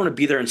 why do I want to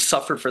be there and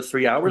suffer for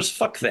 3 hours?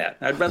 Fuck that.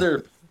 I'd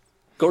rather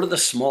go to the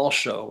small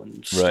show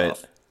and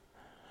stuff.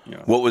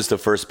 Right. What was the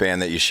first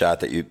band that you shot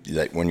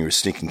that when you were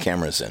sneaking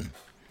cameras in?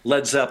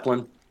 Led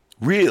Zeppelin.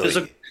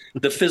 Really?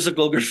 The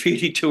Physical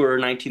Graffiti Tour,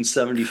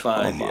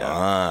 1975. Come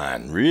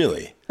on,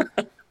 really?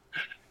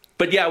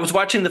 But yeah, I was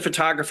watching the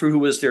photographer who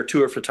was their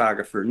tour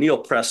photographer, Neil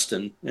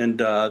Preston,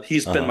 and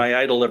he's been my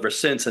idol ever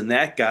since. And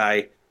that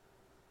guy,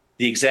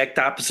 the exact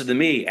opposite of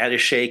me,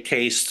 attaché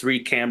case, 3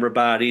 camera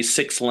bodies,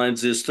 6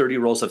 lenses, 30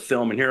 rolls of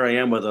film, and here I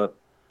am with a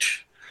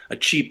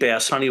cheap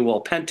ass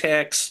Honeywell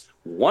Pentax,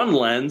 1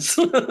 lens,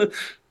 4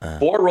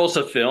 rolls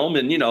of film,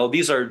 and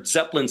these are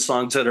Zeppelin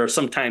songs that are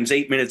sometimes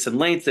 8 minutes in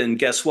length. And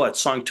guess what?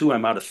 Song 2,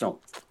 I'm out of film.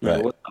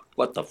 Right.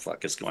 What the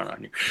fuck is going on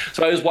here?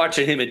 So I was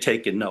watching him and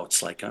taking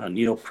notes, like,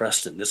 Neil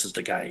Preston, this is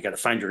the guy. You got to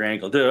find your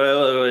angle.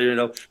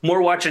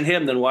 More watching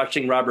him than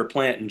watching Robert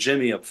Plant and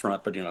Jimmy up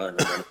front. But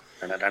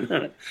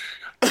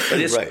but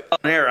it's an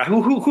era.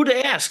 Who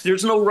to ask?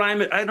 There's no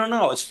rhyme. I don't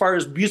know. As far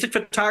as music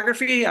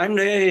photography,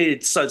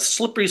 it's a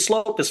slippery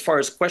slope as far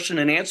as question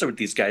and answer with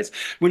these guys.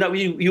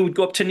 You would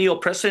go up to Neil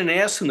Preston and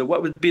ask him,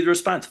 what would be the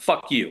response?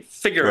 Fuck you.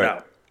 Figure it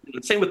out.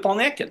 Same with Paul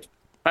Natkin.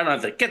 I don't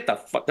have to get the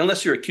fuck,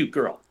 unless you're a cute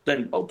girl.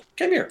 Then,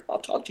 come here.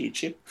 I'll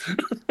teach you.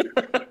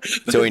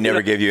 So he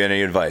never gave you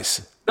any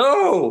advice?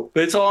 No,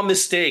 it's all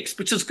mistakes,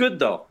 which is good,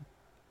 though.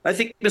 I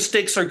think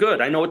mistakes are good.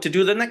 I know what to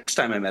do the next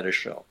time I'm at a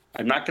show.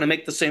 I'm not going to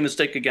make the same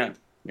mistake again.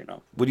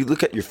 When you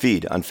look at your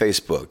feed on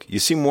Facebook, you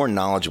seem more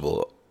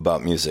knowledgeable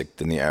about music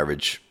than the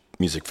average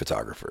music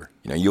photographer.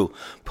 You'll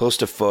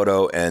post a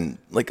photo and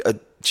like a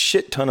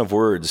shit ton of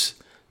words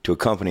to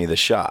accompany the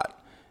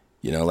shot.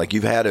 Like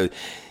you've had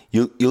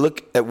you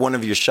look at one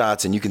of your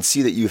shots and you can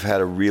see that you've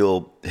had a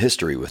real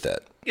history with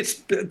that. It's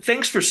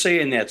thanks for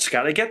saying that,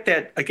 Scott. I get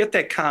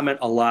that comment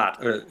a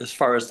lot as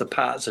far as the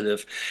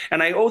positive,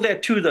 and I owe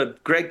that to the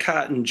Greg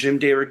Cotton, Jim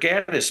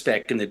DeRogatis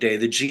back in the day,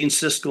 the Gene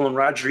Siskel and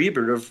Roger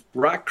Ebert of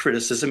rock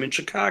criticism in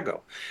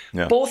Chicago.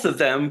 Yeah. Both of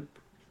them,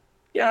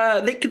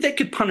 they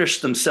could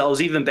punish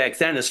themselves even back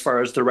then as far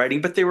as the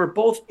writing, but they were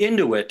both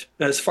into it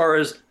as far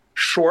as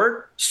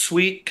short,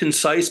 sweet,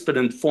 concise, but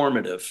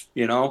informative,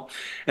 and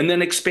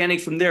then expanding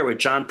from there with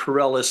John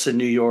Perellis in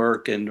New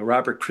York and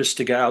Robert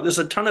Christgau. There's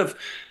a ton of.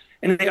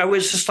 And I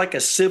was just like a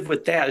sieve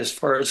with that as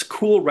far as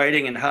cool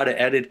writing and how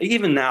to edit.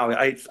 Even now,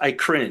 I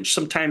cringe.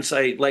 Sometimes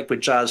like with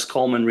Joz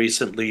Coleman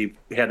recently,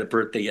 we had a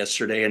birthday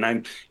yesterday,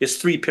 and it's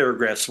 3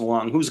 paragraphs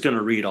long. Who's going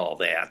to read all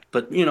that?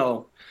 But,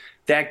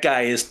 that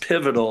guy is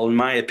pivotal, in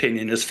my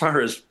opinion, as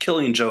far as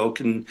Killing Joke.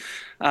 And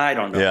I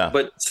don't know. Yeah.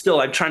 But still,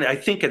 I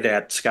think of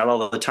that, Scott,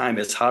 all the time.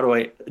 Is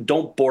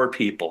don't bore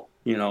people.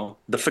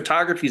 The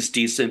photography is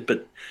decent,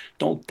 but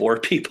don't bore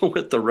people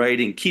with the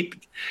writing.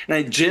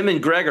 Jim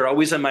and Greg are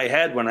always in my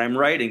head when I'm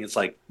writing. It's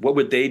like, what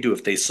would they do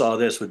if they saw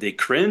this? Would they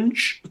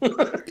cringe?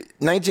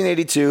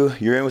 1982,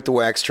 you're in with the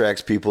Wax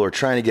Trax people, or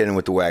trying to get in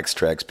with the Wax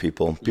Trax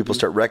people. People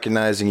start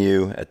recognizing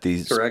you at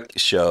these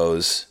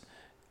shows.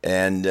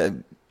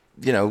 And,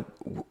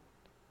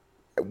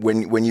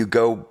 when you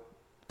go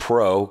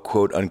pro,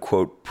 quote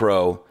unquote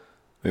pro,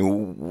 I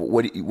mean,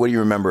 what do you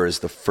remember as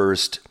the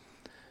first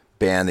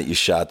band that you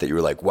shot that you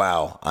were like,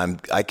 wow,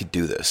 I could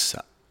do this.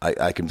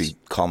 I can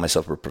call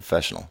myself a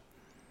professional.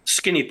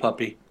 Skinny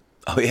Puppy.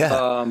 Oh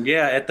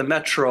yeah. At the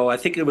Metro. I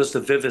think it was the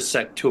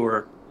Vivisect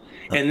tour.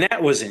 And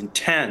that was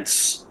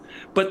intense.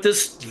 But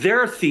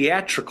they're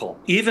theatrical.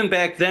 Even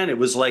back then, it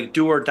was like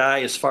do or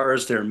die as far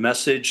as their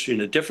message, in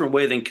a different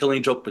way than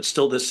Killing Joke, but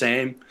still the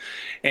same.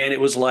 And it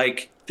was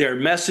like their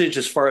message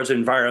as far as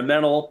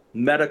environmental,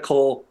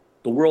 medical,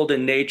 the world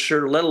in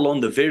nature, let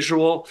alone the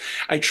visual.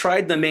 I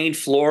tried the main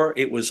floor.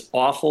 It was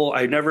awful.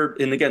 And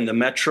again, the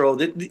Metro.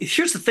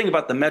 Here's the thing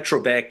about the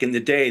Metro back in the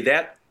day.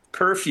 That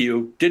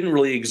curfew didn't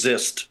really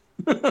exist.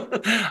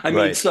 I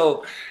mean,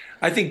 so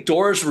I think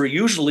doors were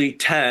usually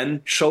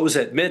 10, shows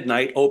at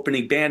midnight,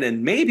 opening band,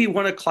 and maybe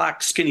 1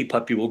 o'clock Skinny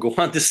Puppy will go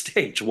on the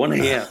stage, 1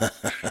 a.m.,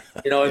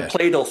 and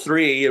play till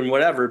 3 and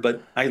whatever.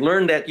 But I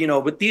learned that,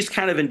 with these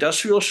kind of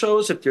industrial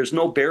shows, if there's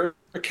no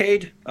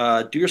barricade,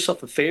 do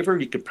yourself a favor.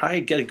 You could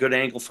probably get a good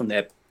angle from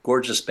that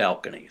gorgeous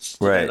balcony.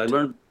 Right. I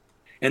learned,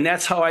 and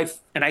that's how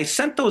I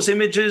sent those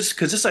images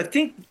because I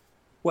think,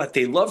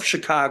 they love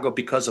Chicago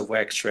because of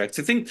Wax Trax.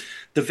 I think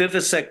the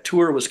Vivisect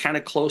tour was kind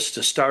of close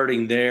to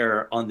starting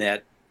there on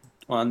that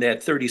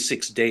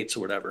 36 dates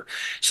or whatever.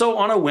 So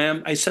on a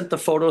whim, I sent the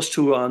photos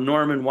to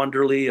Norman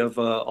Wonderly of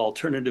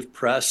Alternative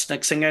Press.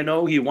 Next thing I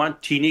know, he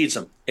needs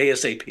them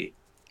ASAP.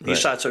 These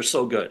shots are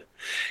so good.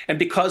 And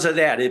because of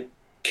that, it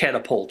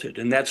catapulted.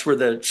 And that's where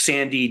the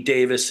Sandy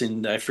Davis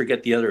and I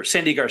forget the other,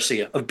 Sandy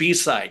Garcia of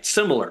B-Side,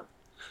 similar.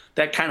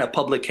 That kind of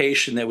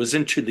publication that was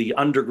into the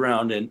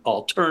underground and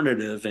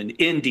alternative and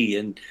indie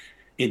and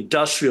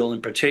industrial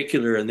in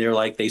particular, and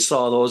they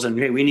saw those and,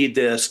 hey, we need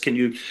this. Can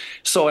you?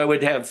 So I would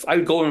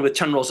go in with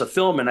 10 rolls of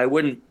film, and I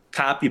wouldn't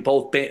copy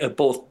both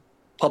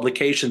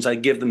publications.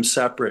 I'd give them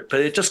separate, but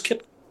it just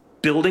kept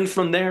building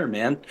from there,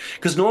 man.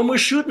 Because no one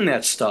was shooting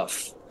that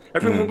stuff.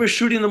 Everyone was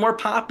shooting the more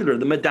popular,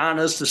 the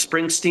Madonnas, the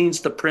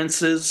Springsteens, the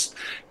Princes.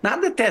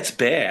 Not that that's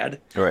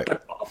bad,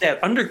 but all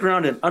that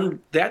underground and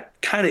that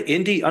kind of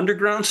indie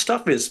underground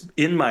stuff is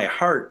in my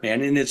heart,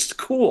 man, and it's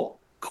cool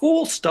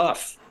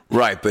stuff.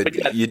 Right, but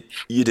you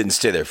didn't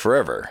stay there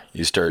forever.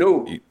 You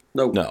started.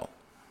 No.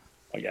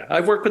 Oh, yeah,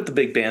 I've worked with the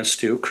big bands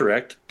too.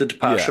 Correct, the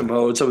Depeche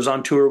Modes. I was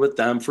on tour with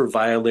them for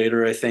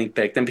Violator, I think,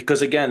 back then,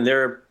 because again,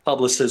 their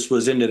publicist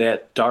was into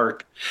that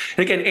dark.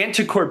 And again,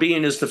 Anton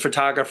Corbijn is the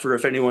photographer,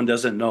 if anyone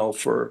doesn't know,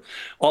 for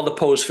all the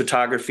pose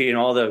photography and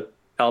all the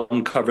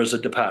album covers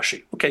of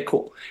Depeche. Okay,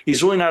 cool.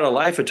 He's really not a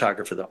live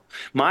photographer though.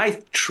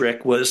 My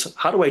trick was,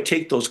 how do I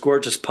take those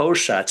gorgeous pose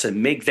shots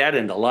and make that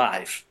into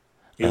live?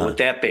 With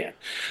that band.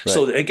 Right.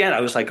 So again, I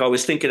was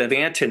always thinking of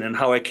Anton and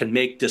how I can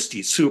make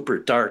these super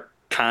dark,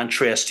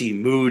 contrasty,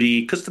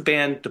 moody, because the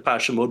band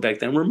Depeche Mode back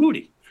then were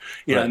moody.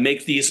 And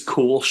make these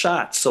cool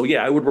shots. So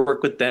yeah, I would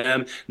work with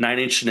them, 9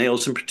 Inch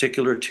Nails in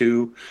particular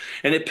too.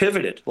 And it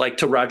pivoted,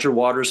 to Roger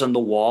Waters on the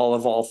Wall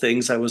of all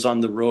things. I was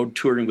on the road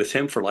touring with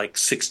him for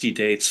 60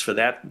 dates for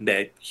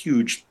that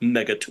huge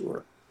mega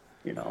tour.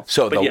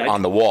 So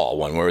on the Wall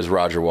one, where was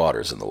Roger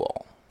Waters on the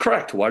Wall?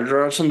 Correct.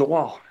 Waters on the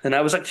Wall. And I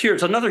was like,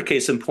 here's another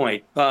case in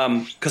point.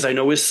 Because I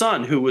know his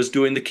son, who was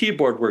doing the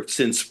keyboard work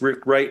since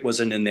Rick Wright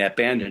wasn't in that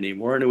band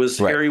anymore. And it was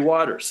Harry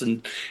Waters.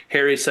 And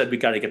Harry said, we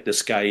got to get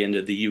this guy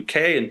into the UK.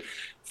 And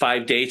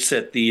 5 dates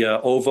at the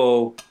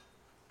OVO,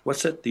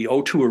 the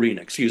O2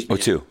 Arena, excuse me.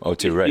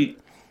 O2, right.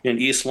 In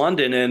East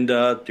London. And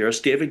there's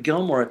David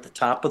Gilmour at the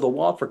top of the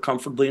wall for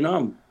Comfortably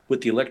Numb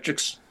with the Electric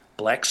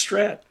Black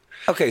Strat.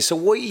 Okay, so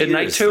what year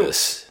is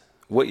this?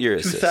 What year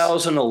is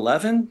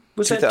 2011?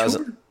 this? 2011? Was that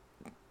tour?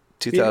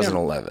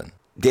 2011.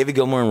 David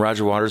Gilmour and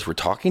Roger Waters were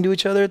talking to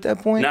each other at that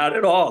point? Not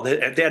at all.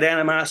 That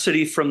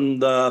animosity from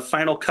the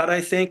final cut,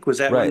 I think, was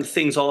that when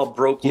things all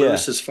broke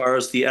loose as far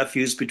as the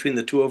FUs between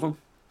the two of them?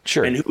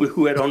 Sure. And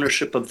who had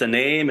ownership of the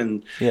name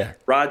and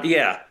Rod?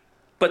 Yeah.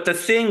 But the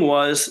thing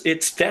was,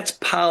 that's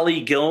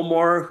Polly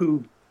Gilmour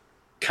who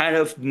kind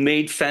of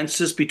made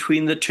fences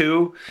between the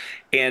two.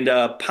 And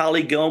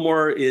Polly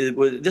Gilmour,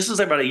 this is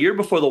about a year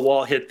before the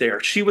wall hit there.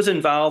 She was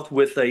involved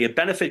with a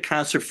benefit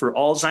concert for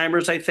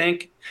Alzheimer's, I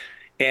think.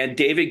 And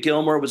David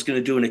Gilmour was going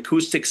to do an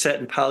acoustic set.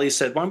 And Polly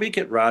said, why don't we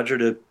get Roger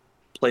to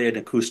play an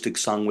acoustic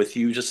song with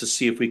you just to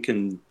see if we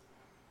can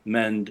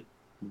mend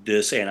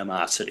this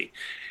animosity.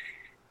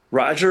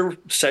 Roger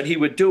said he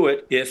would do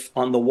it if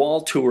on the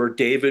Wall tour,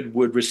 David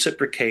would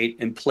reciprocate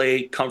and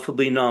play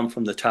Comfortably Numb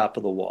from the top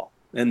of the wall.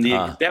 And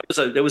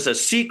there was a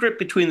secret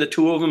between the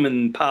two of them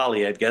and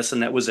Polly, I guess,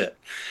 and that was it.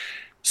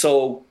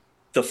 So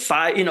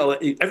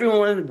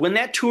everyone, when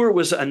that tour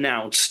was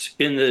announced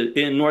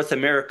in North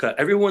America,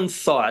 everyone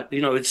thought,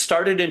 it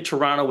started in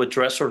Toronto with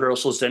dress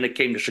rehearsals, then it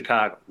came to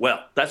Chicago.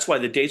 Well, that's why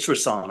the dates were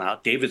selling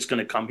out. David's going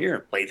to come here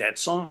and play that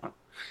song.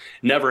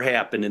 Never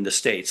happened in the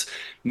States.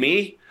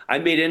 I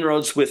made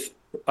inroads with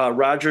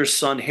Roger's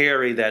son,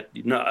 Harry, that,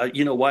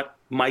 you know what,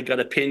 my gut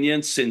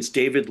opinion, since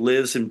David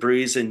lives and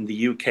breathes in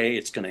the UK,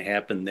 it's going to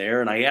happen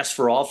there. And I asked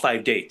for all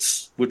 5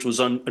 dates, which was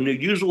an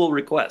unusual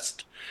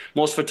request.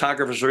 Most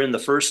photographers are in the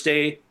first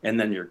day, and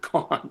then you're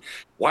gone.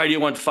 Why do you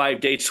want 5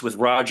 dates with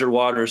Roger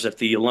Waters at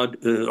the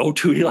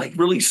O2? Like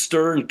really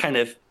stern kind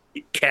of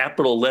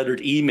capital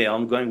lettered email.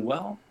 I'm going,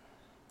 well,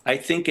 I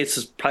think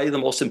it's probably the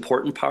most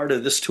important part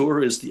of this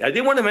tour is I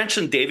didn't want to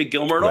mention David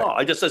Gilmour at all.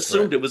 I just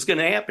assumed it was going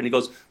to happen. He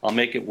goes, I'll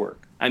make it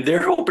work. I'm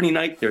there opening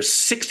night. There's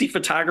 60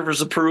 photographers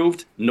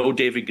approved. No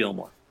David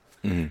Gilmour.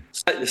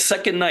 Mm-hmm.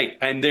 Second night,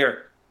 I'm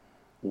there.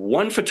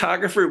 1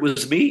 photographer, it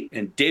was me,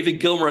 and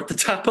David Gilmour at the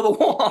top of the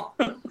wall.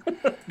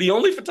 The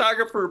only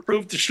photographer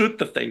approved to shoot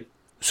the thing.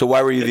 So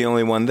why were you the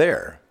only one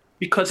there?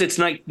 Because it's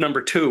night number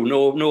 2,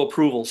 no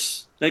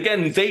approvals.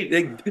 Again,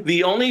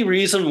 the only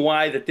reason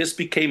why that this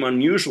became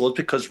unusual is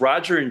because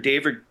Roger and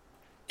David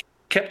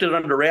kept it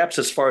under wraps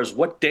as far as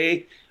what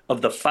day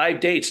of the 5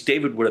 dates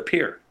David would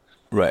appear.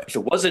 Right. If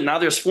it wasn't, now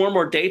there's 4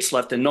 more dates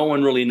left and no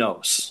one really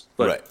knows.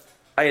 But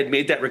I had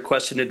made that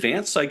request in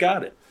advance, so I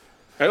got it.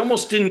 I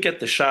almost didn't get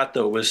the shot,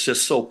 though. It was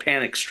just so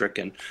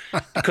panic-stricken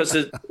because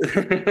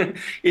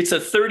it's a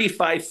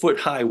 35-foot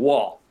high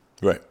wall.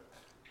 Right.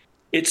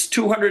 It's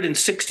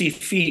 260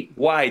 feet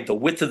wide, the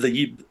width of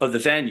the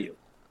venue.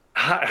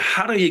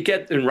 How do you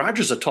get? And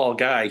Roger's a tall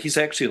guy. He's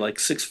actually like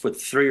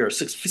 6'3" or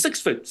 6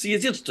 foot.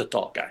 He's just a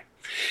tall guy.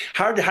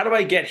 How do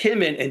I get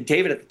him in and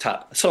David at the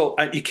top? So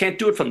you can't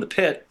do it from the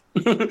pit.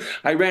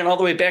 I ran all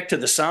the way back to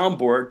the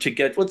soundboard to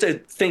get what they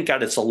think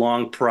out. It's a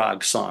long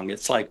prog song.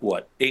 It's like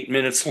 8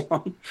 minutes long.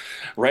 All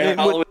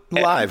the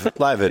way back.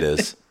 Live it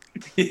is.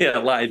 Yeah,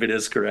 live it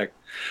is, correct.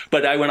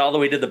 But I went all the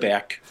way to the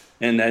back,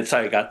 and that's how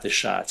I got the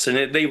shots. And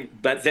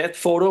that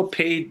photo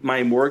paid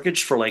my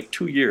mortgage for like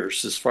 2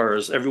 years, as far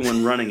as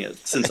everyone running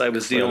it, since I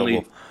was the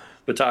only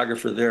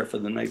photographer there for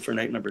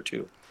night number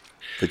 2.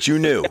 But you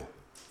knew.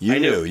 I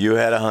knew. You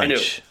had a hunch. I knew.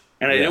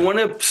 And I didn't want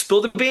to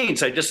spill the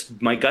beans.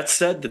 My gut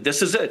said that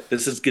this is it.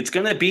 It's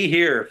going to be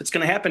here. If it's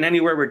going to happen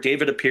anywhere where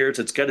David appears,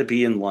 it's got to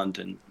be in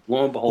London.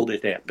 Lo and behold,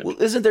 it happened. Well,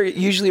 isn't there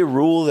usually a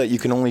rule that you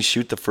can only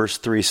shoot the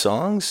first 3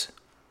 songs?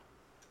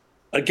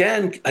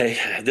 Again,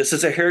 this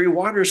is a Harry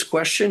Waters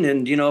question.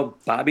 And,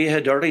 Bobby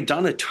had already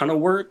done a ton of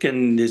work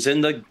and is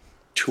in the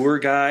tour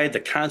guide, the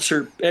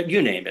concert,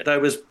 you name it. I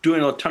was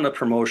doing a ton of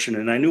promotion,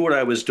 and I knew what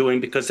I was doing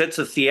because it's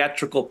a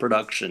theatrical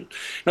production.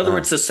 In other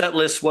words, the set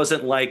list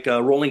wasn't like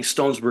Rolling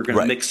Stones were going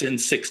to mix in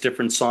 6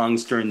 different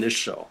songs during this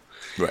show.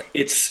 Right.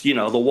 It's, the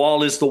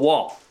wall is the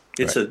wall.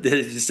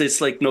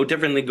 It's like no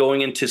different than going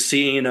into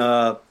seeing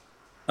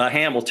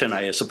Hamilton,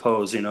 I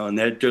suppose, and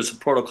there's a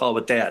protocol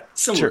with that,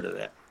 similar to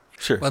that.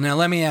 Sure. Well, now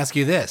let me ask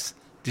you this.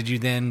 Did you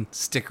then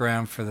stick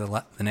around for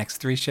the next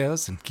 3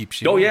 shows and keep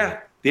shooting? Oh, yeah.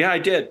 Yeah, I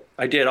did.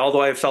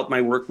 Although I felt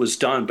my work was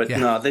done, but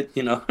no,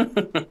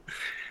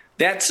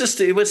 that's just,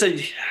 it was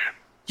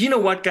you know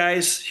what,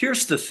 guys,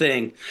 here's the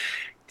thing.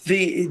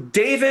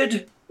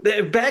 David,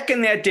 back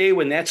in that day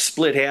when that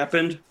split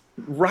happened,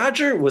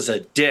 Roger was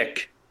a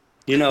dick,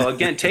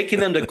 again,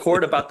 taking them to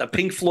court about the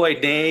Pink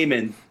Floyd name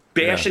and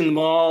bashing them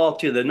all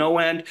to the no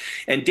end.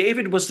 And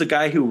David was the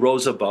guy who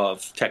rose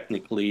above,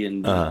 technically.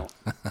 And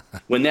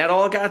when that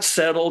all got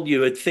settled, you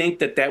would think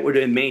that would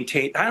have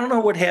maintained. I don't know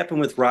what happened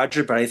with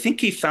Roger, but I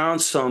think he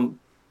found some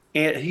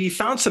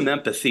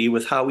empathy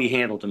with how he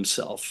handled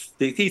himself.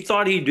 He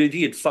thought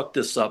he had fucked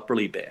this up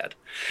really bad.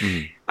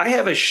 Mm. I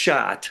have a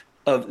shot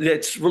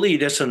that's really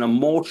just an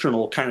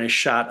emotional kind of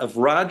shot of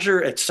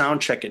Roger at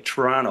soundcheck at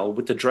Toronto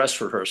with the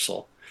dress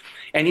rehearsal.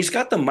 And he's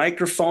got the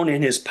microphone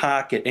in his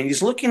pocket, and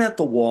he's looking at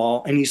the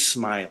wall, and he's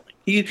smiling.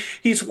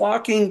 He's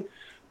walking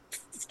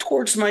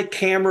towards my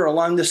camera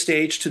along the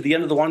stage to the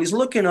end of the wall. And he's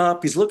looking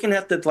up. He's looking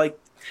at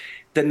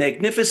the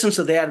magnificence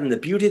of that and the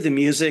beauty of the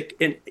music.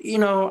 And,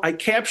 I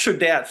captured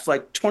that,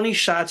 like 20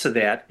 shots of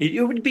that.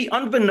 It would be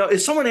unbeknownst.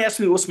 If someone asked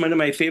me what's one of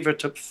my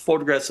favorite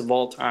photographs of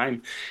all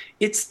time,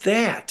 it's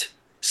that.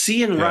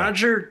 Seeing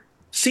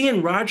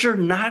Roger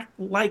not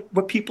like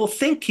what people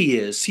think he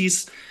is.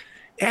 He's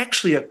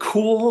actually a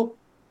cool,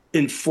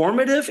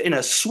 informative, and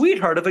a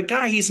sweetheart of a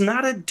guy. He's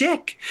not a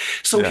dick.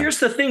 So here's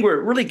the thing where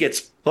it really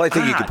gets Well, I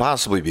think you could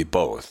possibly be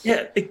both.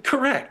 Yeah,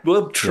 correct.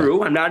 Well, true.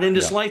 Yeah. I'm not in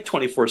his life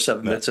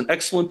 24/7. That's an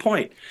excellent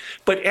point.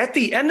 But at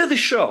the end of the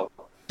show,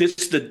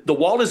 the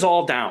wall is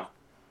all down.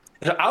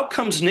 Out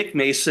comes Nick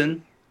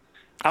Mason.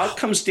 Out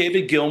comes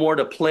David Gilmour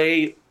to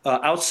play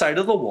outside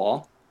of the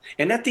wall.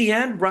 And at the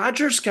end,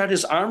 Roger's got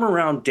his arm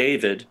around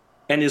David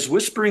and is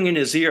whispering in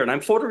his ear. And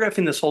I'm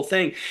photographing this whole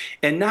thing.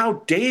 And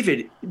now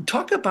David,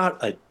 talk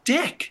about a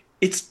dick.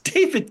 It's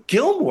David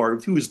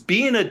Gilmour who's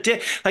being a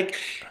dick. Like,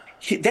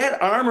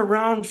 that arm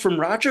around from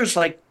Roger's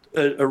like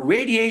a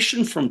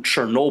radiation from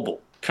Chernobyl,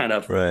 kind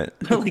of. Right.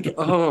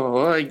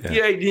 Like,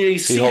 you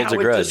see he holds a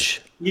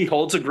grudge. He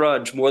holds a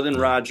grudge more than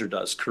Roger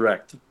does,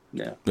 correct.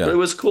 Yeah. But it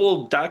was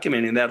cool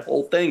documenting that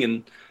whole thing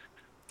and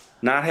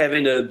not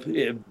having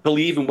to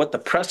believe in what the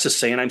press is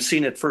saying. I'm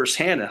seeing it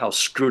firsthand and how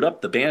screwed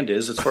up the band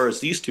is as far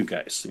as these two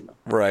guys.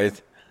 Right.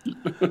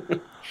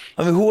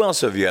 I mean, who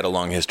else have you had a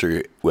long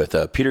history with?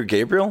 Peter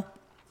Gabriel?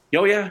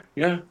 Oh, yeah.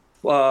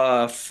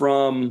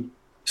 From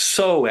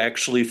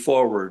actually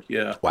forward,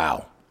 yeah.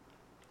 Wow.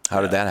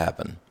 How did that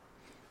happen?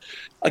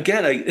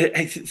 Again,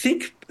 I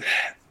think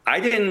I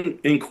didn't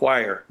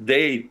inquire.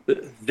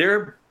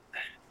 They're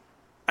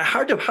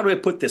how do I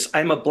put this?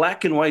 I'm a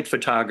black and white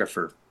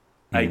photographer.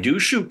 I do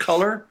shoot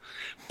color,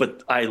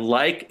 but I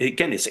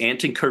again, it's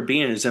Anton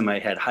Corbijn is in my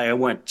head. I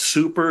went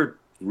super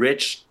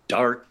rich,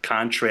 dark,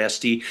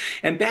 contrasty.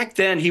 And back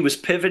then he was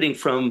pivoting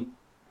from,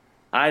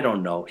 I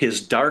don't know,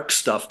 his dark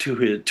stuff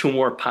to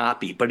more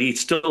poppy, but he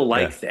still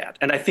liked that.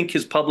 And I think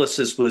his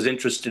publicist was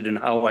interested in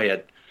how I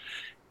had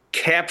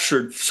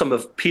captured some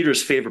of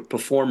Peter's favorite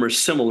performers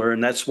similar,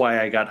 and that's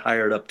why I got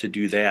hired up to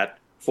do that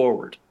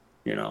forward,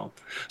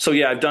 So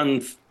yeah, I've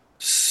done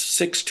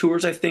 6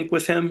 tours, I think,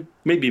 with him,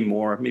 maybe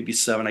more, maybe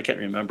 7, I can't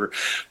remember.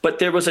 But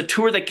there was a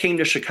tour that came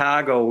to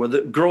Chicago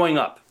growing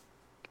up,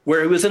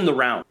 where he was in the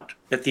round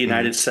at the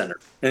United Center.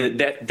 And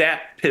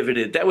that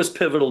pivoted. That was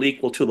pivotal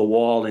equal to the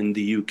wall in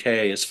the UK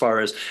as far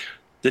as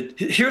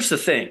here's the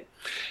thing.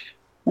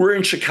 We're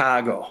in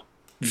Chicago.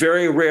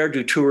 Very rare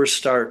do tours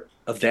start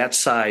of that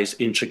size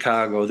in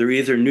Chicago. They're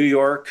either New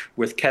York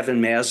with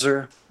Kevin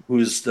Mazur,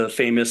 who's the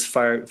famous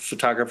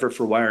photographer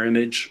for Wire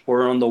Image,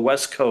 or on the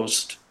West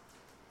Coast,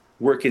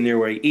 working their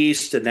way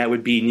east, and that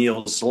would be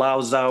Neil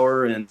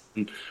Zlauzower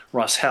and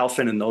Ross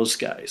Halfin and those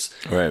guys.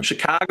 Right.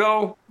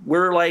 Chicago,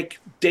 we're like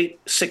date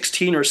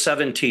 16 or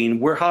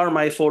 17. How are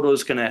my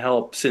photos going to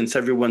help since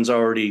everyone's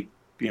already,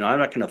 I'm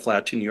not going to fly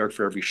out to New York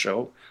for every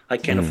show. I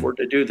can't afford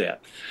to do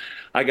that.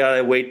 I got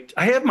to wait.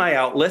 I have my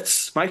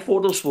outlets. My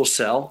photos will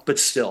sell, but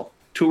still,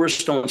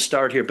 tours don't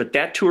start here. But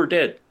that tour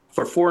did.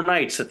 For 4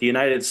 nights at the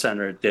United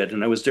Center, it did.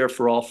 And I was there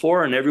for all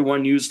 4, and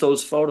everyone used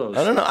those photos.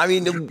 I don't know. I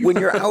mean, when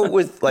you're out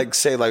with,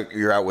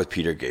 you're out with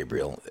Peter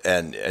Gabriel,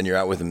 and you're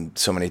out with him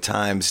so many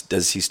times,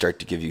 does he start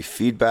to give you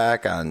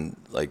feedback on,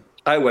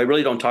 I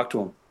really don't talk to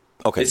him.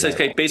 Okay.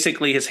 It's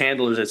basically his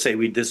handlers that say,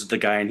 this is the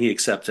guy, and he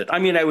accepts it. I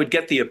mean, I would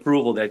get the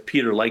approval that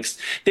Peter likes.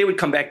 They would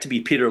come back to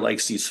me, Peter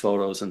likes these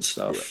photos and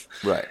stuff.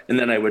 Right. And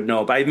then I would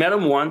know. But I met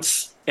him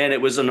once. And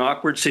it was an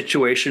awkward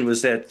situation,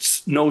 was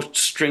that no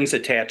strings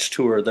attached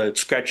tour, the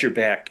Scratch Your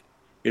Back.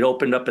 It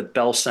opened up at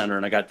Bell Center,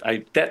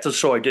 and that's a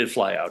show I did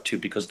fly out to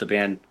because the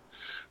band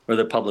or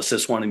the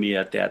publicist wanted me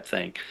at that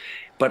thing.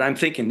 But I'm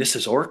thinking, this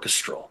is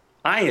orchestral.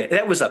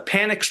 That was a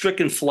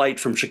panic-stricken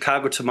flight from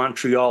Chicago to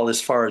Montreal as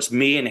far as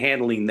me and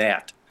handling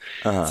that.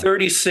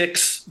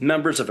 36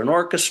 members of an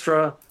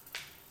orchestra,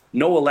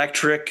 no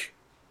electric.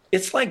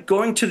 It's like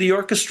going to the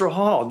orchestra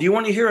hall. Do you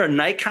want to hear a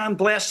Nikon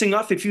blasting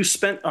off if you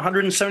spent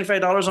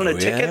 $175 on a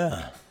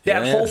ticket?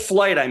 That whole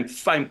flight, I'm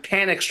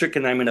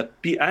panic-stricken.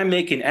 I'm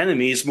making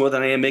enemies more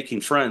than I am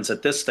making friends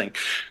at this thing.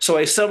 So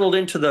I settled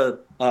into the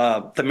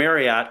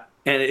Marriott,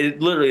 and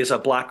it literally is a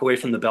block away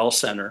from the Bell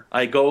Center.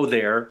 I go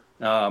there,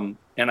 and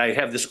I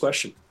have this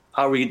question.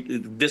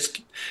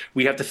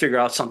 We have to figure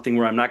out something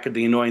where I'm not going to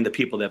be annoying the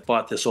people that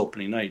bought this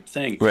opening night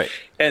thing. Right.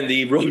 And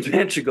the road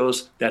manager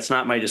goes, that's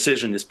not my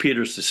decision. It's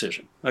Peter's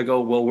decision. I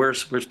go, well,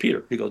 where's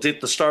Peter? He goes,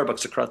 at the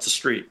Starbucks across the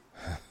street.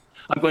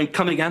 I'm going,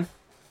 come again?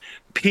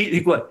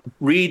 Pete, what?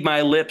 Read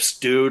my lips,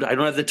 dude. I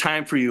don't have the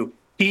time for you.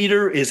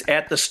 Peter is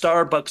at the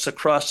Starbucks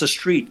across the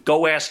street.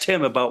 Go ask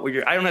him about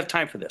where I don't have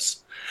time for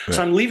this. Right.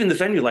 So I'm leaving the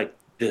venue like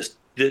this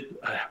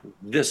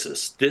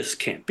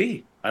can't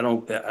be.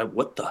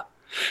 What the?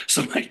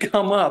 So I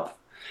come up,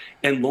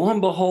 and lo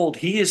and behold,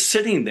 he is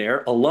sitting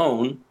there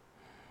alone,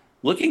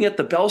 looking at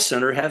the Bell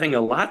Center, having a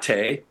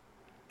latte,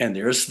 and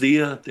there's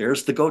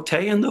the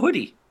goatee and the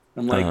hoodie.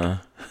 I'm like,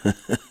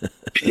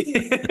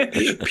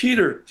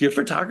 Peter, your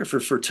photographer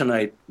for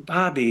tonight,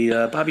 Bobby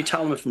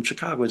Talamine from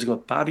Chicago. He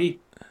goes,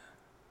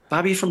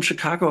 Bobby from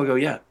Chicago? I go,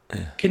 yeah.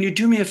 can you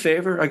do me a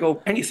favor? I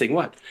go, anything,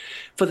 what?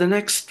 For the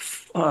next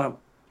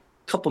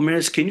couple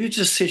minutes, can you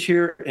just sit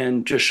here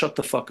and just shut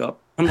the fuck up?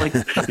 I'm like,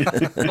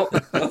 oh,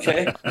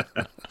 okay.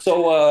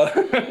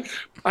 So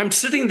I'm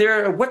sitting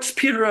there. What's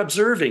Peter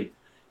observing?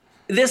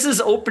 This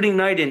is opening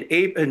night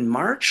in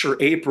March or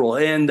April,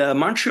 and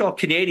Montreal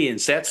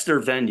Canadiens, that's their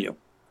venue.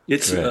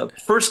 It's the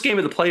first game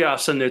of the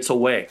playoffs, and it's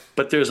away.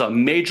 But there's a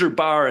major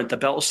bar at the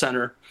Bell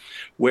Center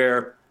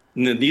where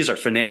these are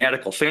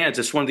fanatical fans.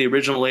 It's one of the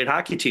original 8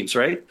 hockey teams,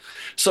 right?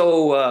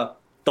 So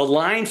the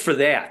line for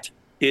that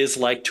is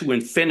like to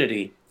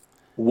infinity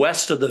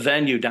west of the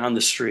venue down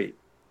the street.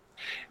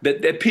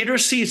 That Peter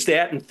sees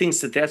that and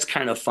thinks that that's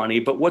kind of funny.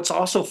 But what's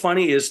also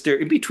funny is there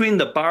in between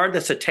the bar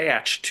that's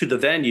attached to the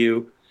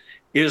venue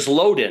is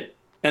load-in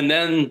and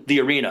then the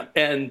arena.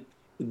 And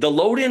the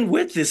load-in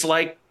width is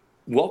like,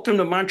 welcome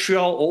to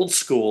Montreal old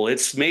school.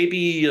 It's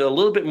maybe a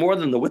little bit more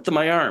than the width of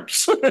my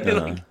arms.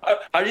 Like,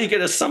 how do you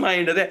get a semi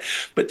into that?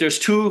 But there's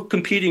 2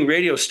 competing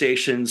radio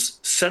stations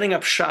setting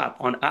up shop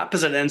on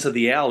opposite ends of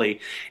the alley.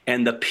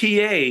 And the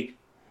PA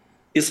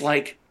is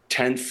like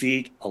 10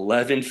 feet,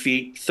 11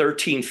 feet,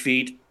 13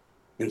 feet.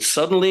 And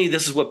suddenly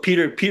this is what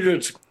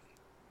Peter's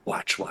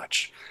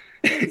watch.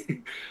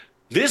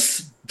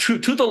 This to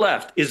the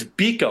left is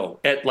Biko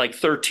at like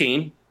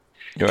 13.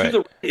 Right. To the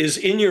right is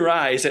In Your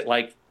Eyes at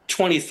like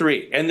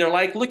 23, and they're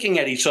like looking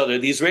at each other,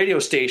 these radio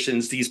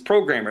stations, these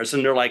programmers,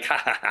 and they're like, ha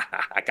ha ha,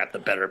 ha, I got the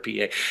better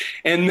PA.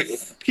 And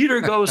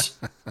Peter goes,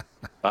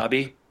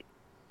 Bobby,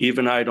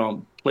 even I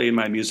don't play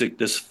my music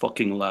this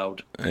fucking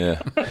loud.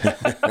 Yeah.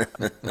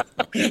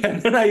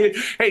 And then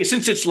hey,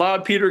 since it's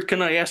loud, Peter,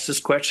 can I ask this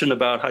question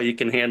about how you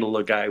can handle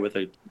a guy with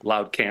a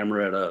loud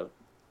camera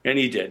and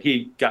he did.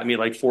 He got me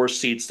like 4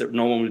 seats that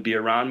no one would be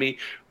around me,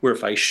 where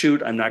if I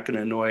shoot, I'm not going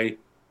to annoy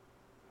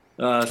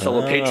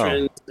fellow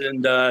patrons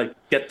and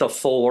get the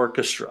full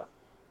orchestra.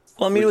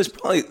 Well, I mean,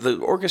 the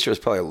orchestra is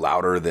probably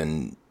louder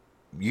than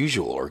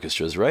usual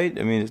orchestras, right?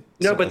 I mean,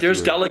 no, but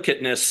there's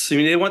delicateness. I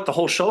mean, they want the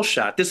whole show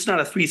shot. This is not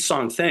a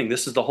 3-song thing.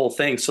 This is the whole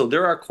thing. So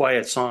there are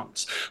quiet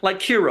songs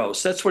like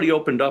Heroes. That's what he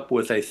opened up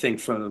with, I think,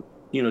 from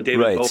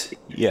David Bowie.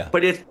 Yeah,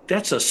 but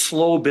that's a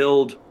slow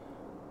build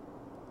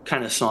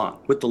kind of song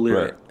with the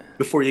lyric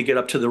before you get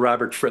up to the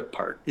Robert Fripp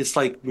part. It's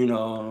like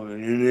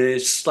and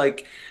it's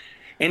like.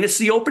 And it's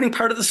the opening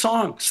part of the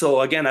song.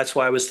 So, again, that's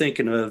why I was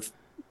thinking of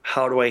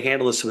how do I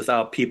handle this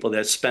without people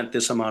that spent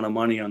this amount of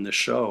money on the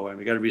show?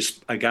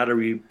 I got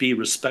to be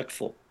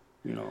respectful,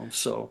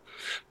 So,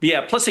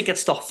 yeah, plus it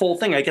gets the whole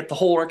thing. I get the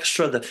whole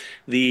orchestra,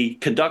 the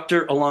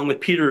conductor along with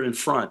Peter in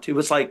front. It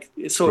was like,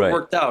 so it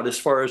worked out as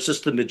far as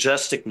just the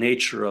majestic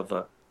nature of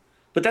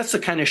but that's the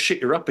kind of shit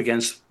you're up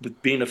against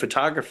with being a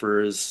photographer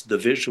is the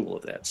visual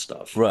of that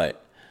stuff. Right.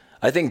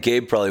 I think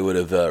Gabe probably would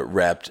have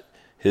wrapped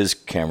his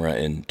camera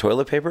in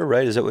toilet paper,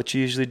 right? Is that what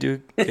you usually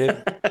do, Gabe?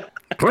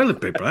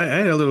 Toilet paper? I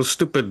had a little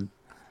stupid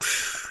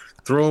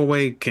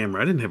throwaway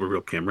camera. I didn't have a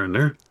real camera in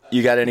there.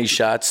 You got any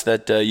shots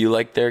that you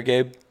like there,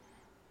 Gabe?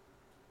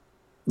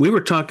 We were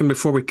talking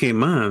before we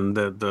came on,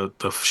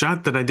 the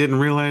shot that I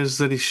didn't realize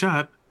that he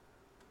shot.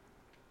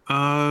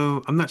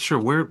 I'm not sure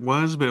where it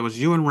was, but it was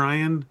you and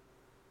Ryan.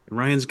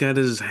 Ryan's got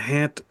his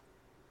hat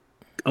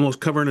almost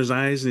covering his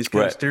eyes, and he's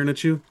kind of staring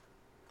at you.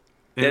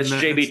 And, that's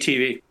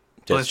JBTV.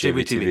 That's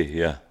JBTV,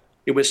 yeah.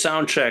 It was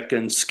Soundcheck,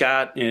 and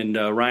Scott and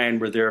Ryan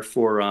were there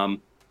for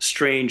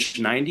Strange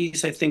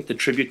 90s, I think, the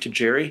tribute to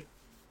Jerry.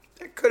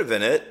 That could have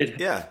been it.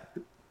 Yeah.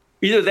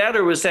 Either that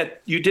or was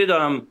that you did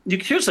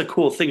here's the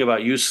cool thing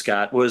about you,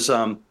 Scott, was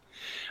I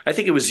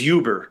think it was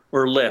Uber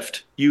or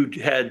Lyft.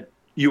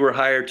 You were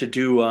hired to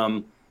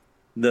do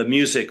the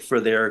music for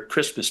their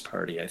Christmas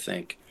party, I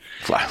think.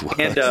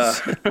 And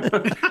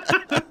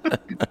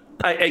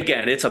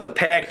again, it's a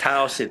packed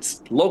house,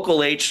 it's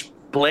local H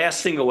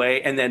blasting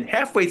away, and then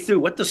halfway through,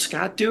 what does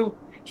Scott do?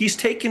 He's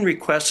taking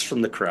requests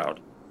from the crowd.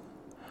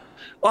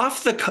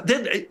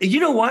 You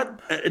know what?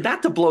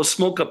 Not to blow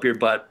smoke up your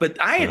butt, but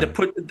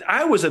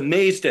I was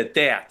amazed at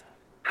that.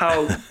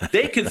 How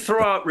they could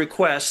throw out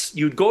requests.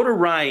 You'd go to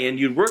Ryan,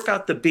 you'd work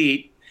out the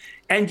beat,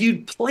 and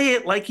you'd play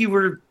it like you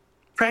were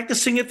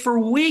practicing it for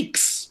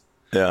weeks.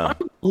 Yeah.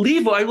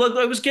 Unbelievable.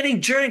 I was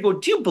getting Jerry and go,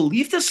 do you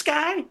believe this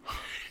guy?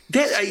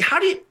 How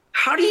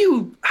do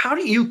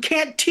you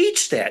can't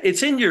teach that?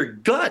 It's in your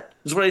gut.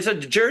 Is what I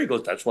said to Jerry. He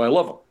goes, that's why I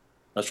love him.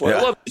 That's why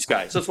I love these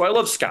guys. That's why I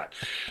love Scott.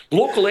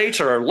 Local H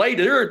are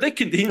lighter. They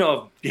could,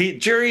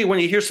 Jerry, when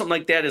you hear something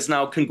like that,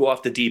 can go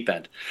off the deep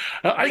end.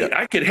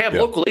 I could have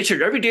Local H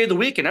here every day of the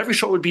week, and every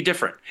show would be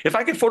different. If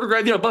I could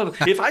photograph,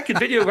 if I could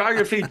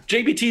videography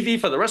JBTV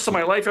for the rest of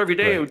my life every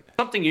day, it would be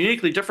something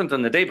uniquely different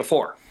than the day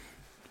before.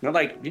 And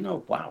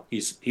I'm wow,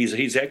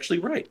 he's actually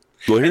right.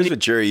 Well, here's what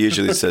Jerry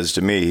usually says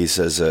to me. He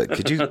says,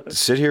 could you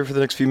sit here for the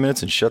next few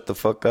minutes and shut the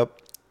fuck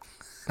up?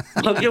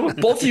 Well,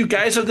 both of you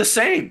guys are the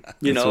same.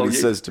 That's what he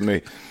says to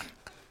me.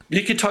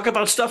 You can talk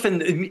about stuff,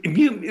 and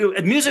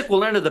music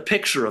will enter the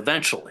picture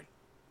eventually.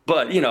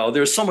 But,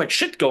 there's so much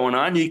shit going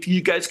on,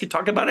 you guys can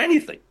talk about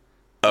anything.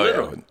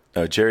 Oh,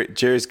 yeah.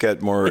 Jerry's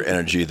got more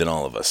energy than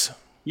all of us.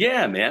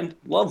 Yeah, man.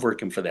 Love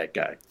working for that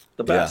guy.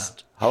 The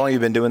best. Yeah. How long have you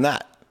been doing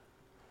that?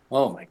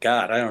 Oh, my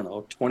God. I don't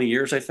know. 20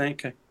 years, I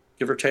think,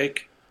 give or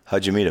take.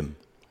 How'd you meet him?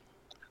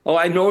 Oh,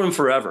 I've known him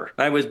forever.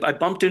 I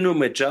bumped into him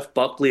with Jeff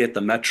Buckley at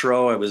the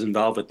Metro. I was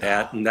involved with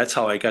that, and that's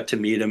how I got to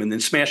meet him. And then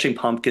Smashing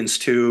Pumpkins,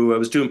 too. I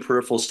was doing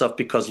peripheral stuff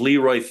because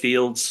Leroy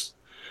Fields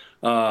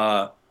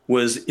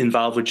was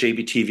involved with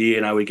JBTV,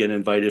 and I would get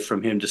invited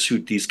from him to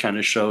shoot these kind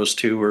of shows,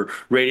 too, or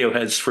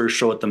Radiohead's first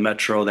show at the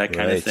Metro, that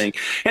kind of thing.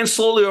 And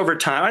slowly over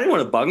time, I didn't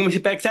want to bug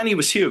him. Back then, he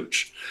was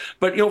huge.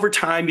 But over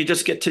time, you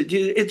just get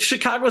to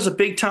Chicago's a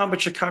big town,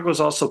 but Chicago's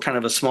also kind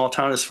of a small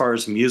town as far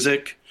as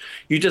music.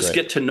 You just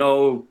get to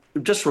know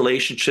just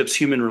relationships,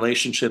 human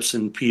relationships,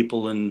 and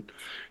people, and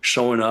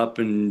showing up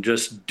and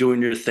just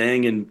doing your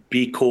thing and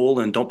be cool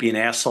and don't be an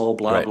asshole,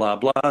 blah, blah,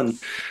 blah. And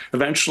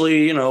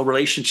eventually,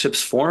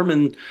 relationships form.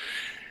 And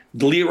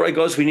Leroy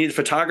goes, we need a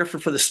photographer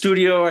for the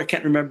studio. I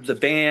can't remember the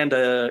band.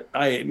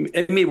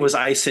 Maybe it was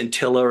I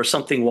Scintilla or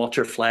something,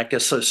 Walter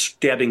Flackis,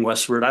 Stabbing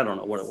Westward. I don't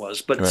know what it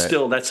was. But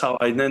still, that's how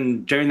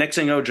then next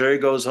thing you know, Jerry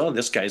goes, oh,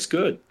 this guy's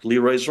good.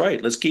 Leroy's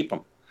right. Let's keep him.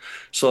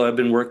 So I've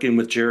been working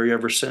with Jerry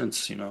ever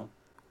since,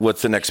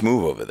 What's the next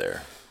move over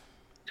there?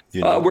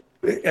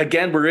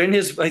 We're in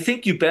his, I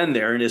think you've been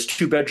there, in his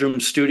 2-bedroom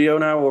studio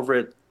now over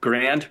at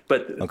Grand.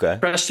 But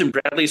Preston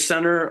Bradley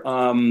Center,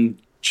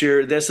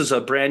 this is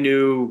a brand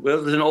new,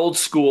 it's an old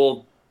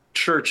school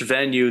church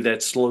venue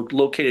that's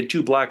located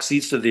 2 blocks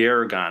east of the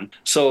Aragon.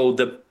 So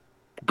the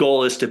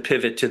goal is to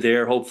pivot to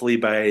there, hopefully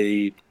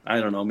by, I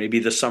don't know, maybe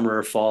the summer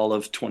or fall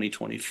of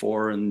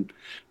 2024, and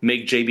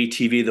make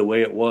JBTV the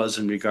way it was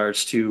in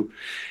regards to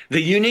the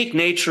unique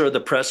nature of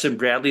the Preston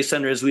Bradley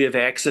Center is we have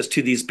access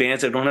to these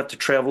bands that don't have to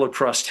travel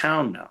across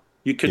town now.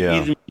 You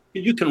can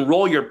you can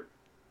roll your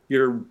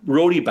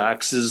roadie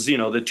boxes,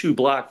 the 2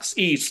 blocks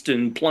east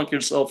and plunk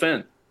yourself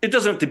in. It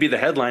doesn't have to be the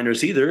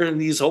headliners either. And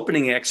these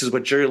opening acts is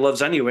what Jerry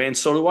loves anyway, and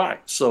so do I.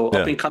 So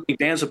up-and-coming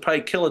bands would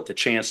probably kill it, the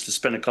chance to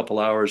spend a couple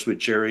hours with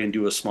Jerry and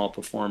do a small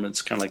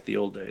performance, kind of like the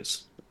old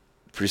days.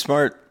 Pretty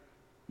smart.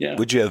 Yeah.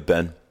 What'd you have,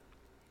 Ben?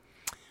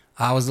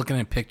 I was looking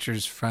at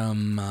pictures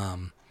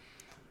from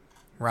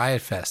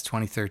Riot Fest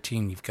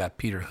 2013. You've got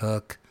Peter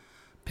Hook,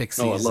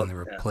 Pixies, and the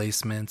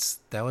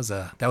Replacements. That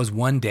was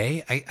one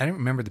day. I didn't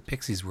remember the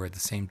Pixies were the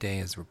same day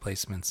as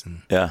Replacements.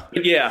 And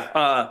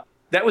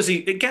that was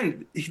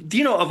again,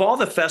 of all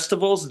the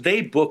festivals,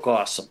 they book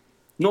awesome.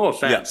 No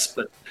offense,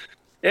 but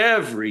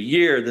every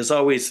year there's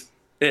always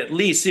at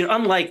least,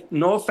 unlike,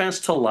 no offense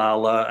to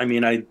Lala. I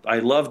mean, I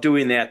love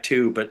doing that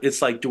too, but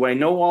it's like, do I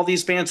know all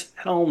these bands?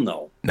 Hell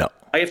no. No.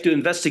 I have to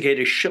investigate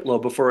a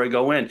shitload before I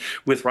go in.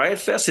 With Riot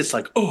Fest, it's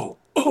like, boom,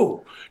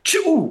 boom.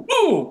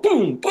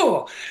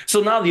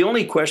 So now the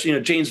only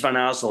question, James Van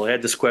Oslo, I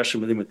had this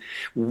question with him,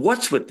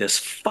 what's with this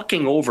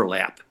fucking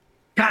overlap?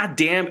 God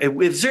damn,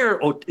 is there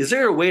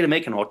a way to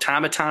make an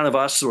automaton of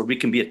us where we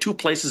can be at 2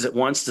 places at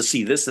once to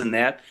see this and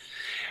that?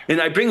 And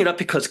I bring it up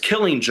because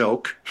Killing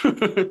Joke,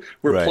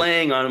 we're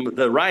playing on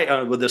the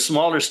with the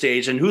smaller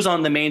stage, and who's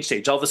on the main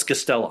stage? Elvis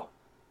Costello.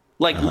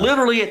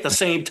 Literally at the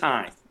same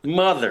time.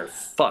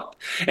 Motherfuck.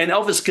 And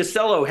Elvis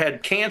Costello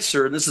had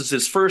cancer, and this is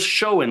his first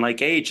show in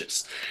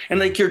ages.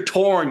 And you're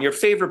torn, your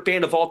favorite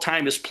band of all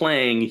time is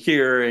playing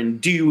here,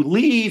 and do you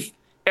leave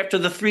after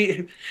the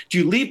 3? Do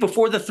you leave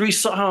before the 3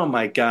 songs? Oh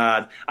my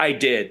God, I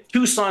did.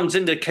 2 songs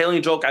into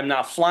Killing Joke, I'm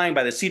now flying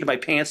by the seat of my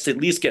pants to at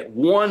least get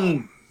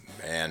one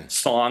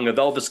song of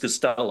Elvis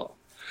Costello.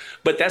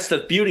 But that's the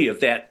beauty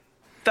of that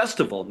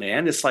festival,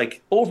 man. It's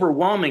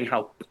overwhelming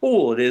how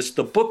cool it is,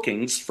 the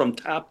bookings from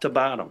top to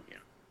bottom.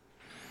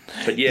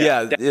 But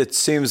it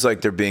seems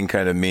like they're being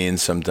kind of mean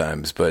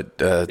sometimes, but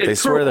they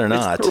swear they're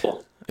not. It's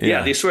cruel.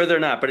 Yeah, they swear they're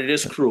not, but it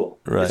is cruel.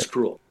 Right. It's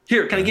cruel.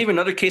 Here, can I give you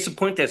another case in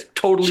point that's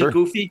totally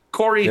goofy?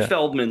 Corey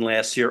Feldman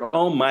last year.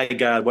 Oh my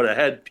God, what a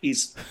head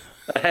case.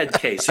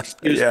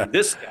 Excuse me,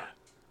 this guy.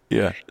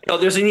 Yeah.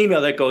 There's an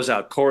email that goes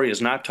out. Corey is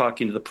not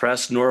talking to the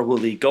press, nor will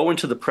he go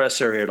into the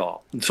press area at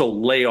all. So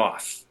lay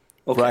off.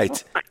 Okay.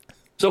 Right.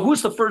 So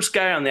who's the first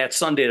guy on that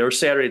Sunday or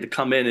Saturday to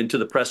come into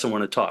the press and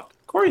want to talk?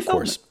 Corey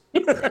Feldman.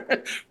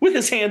 With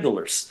his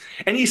handlers.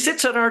 And he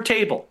sits at our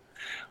table.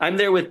 I'm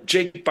there with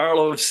Jake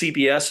Barlow of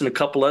CBS and a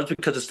couple others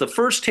because it's the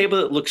first table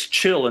that looks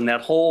chill in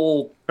that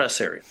whole press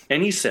area.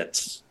 And he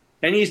sits.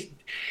 And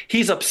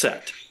he's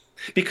upset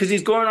because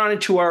he's going on in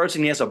 2 hours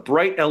and he has a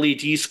bright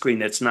LED screen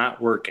that's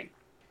not working.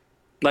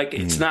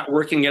 It's not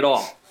working at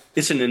all.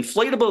 It's an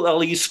inflatable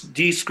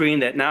LED screen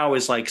that now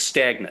is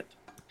stagnant.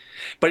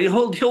 But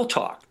he'll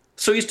talk.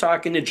 So he's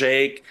talking to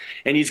Jake,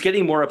 and he's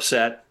getting more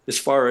upset as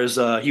far as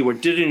he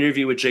did an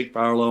interview with Jake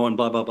Barlow and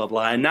blah, blah, blah,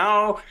 blah. And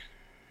now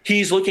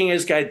he's looking at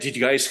his guy. Did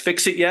you guys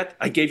fix it yet?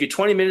 I gave you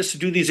 20 minutes to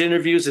do these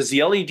interviews. Is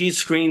the LED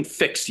screen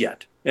fixed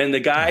yet? And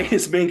the guy,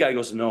 his main guy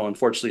goes, no,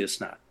 unfortunately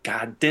it's not.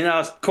 God, then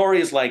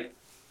Corey is like,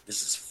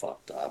 this is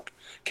fucked up.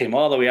 Came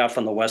all the way out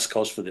from the West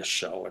Coast for this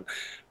show, and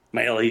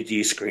my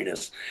LED screen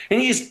is.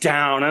 And he's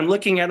down. I'm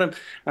looking at him.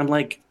 I'm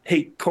like,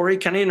 hey, Corey,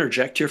 can I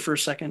interject here for a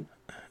second?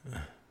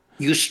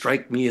 You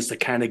strike me as the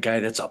kind of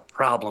guy that's a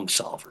problem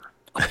solver.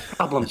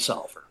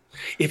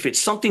 If it's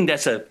something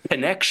that's a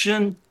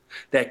connection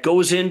that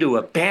goes into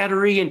a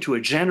battery, into a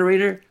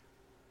generator,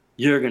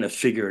 you're going to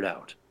figure it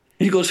out.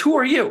 And he goes, who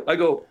are you? I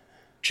go,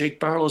 Jake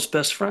Barlow's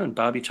best friend,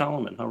 Bobby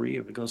Talamine. How are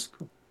you? He goes,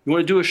 cool. You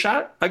want to do a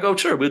shot? I go,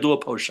 sure, we'll do a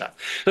post shot.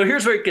 So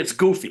here's where it gets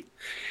goofy.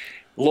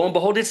 Lo and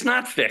behold, it's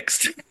not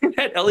fixed.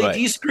 That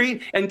LED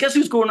screen. And guess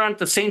who's going on at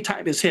the same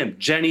time as him?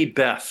 Jenny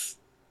Beth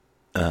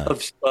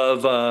of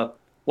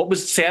what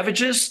was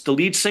Savages, the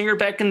lead singer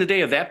back in the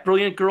day of that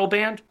brilliant girl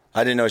band.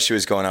 I didn't know she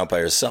was going out by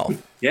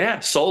herself.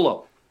 Yeah,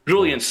 solo.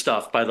 Brilliant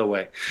stuff, by the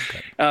way.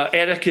 Okay.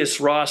 Atticus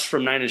Ross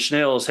from Nine Inch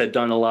Nails had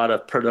done a lot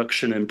of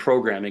production and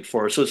programming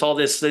for her. So it's all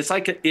this, it's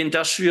like an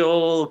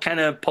industrial kind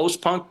of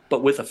post-punk,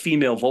 but with a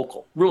female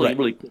vocal. Really,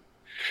 really cool.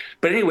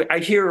 But anyway, I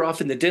hear her off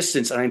in the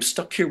distance, and I'm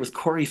stuck here with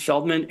Corey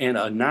Feldman and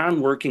a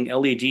non-working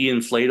LED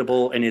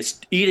inflatable, and it's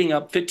eating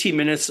up 15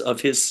 minutes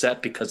of his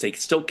set because they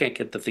still can't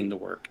get the thing to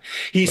work.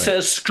 He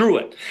says, screw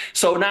it.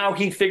 So now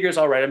he figures,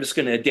 all right, I'm just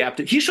going to adapt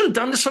it. He should have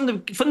done this from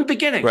the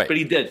beginning, but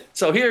he did.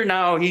 So here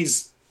now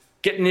he's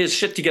getting his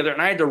shit together,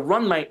 and I had to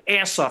run my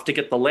ass off to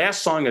get the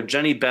last song of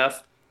Jenny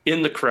Beth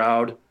in the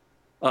crowd,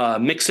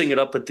 mixing it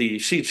up with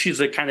she's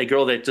the kind of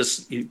girl that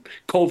just,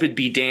 COVID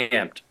be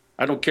damned.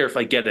 I don't care if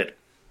I get it.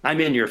 I'm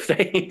in your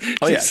face.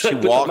 Oh, yeah, she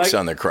walks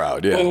on the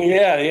crowd, yeah. Oh,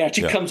 yeah.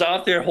 She comes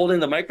out there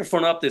holding the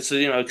microphone up. It's,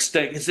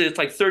 it's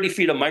like 30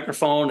 feet of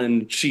microphone,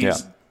 and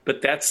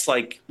but that's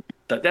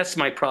that's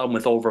my problem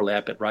with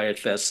overlap at Riot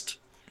Fest.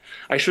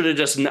 I should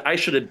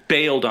have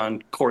bailed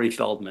on Corey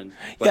Feldman.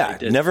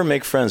 Never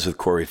make friends with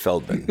Corey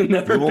Feldman.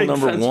 Rule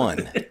number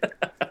one.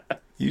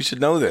 You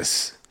should know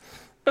this.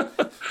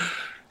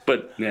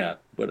 But yeah,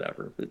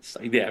 whatever. It's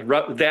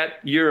that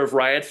year of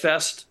Riot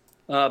Fest,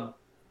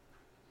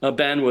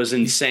 Ben was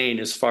insane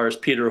as far as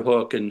Peter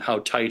Hook and how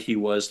tight he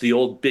was. The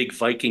old big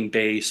Viking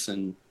bass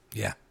and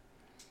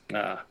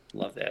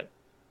love that.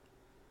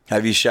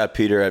 Have you shot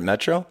Peter at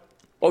Metro?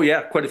 Oh,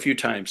 yeah, quite a few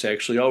times,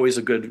 actually. Always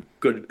a good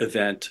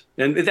event.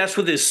 And that's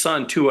with his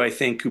son, too, I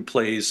think, who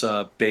plays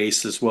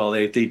bass as well.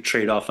 They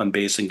trade off on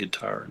bass and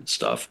guitar and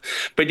stuff.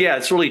 But, yeah,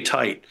 it's really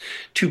tight.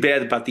 Too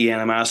bad about the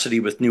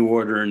animosity with New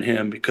Order and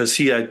him, because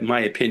he had, in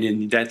my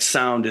opinion, that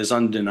sound is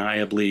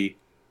undeniably...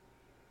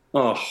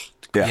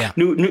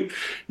 New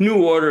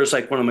Order is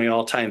like one of my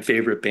all-time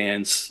favorite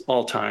bands,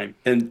 all time.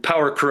 And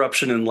Power,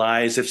 Corruption, and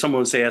Lies. If someone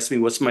was to ask me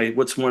what's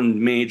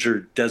one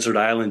major Desert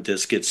Island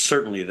disc, it's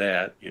certainly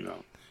that,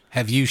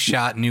 Have you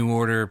shot New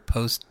Order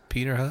post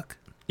Peter Hook?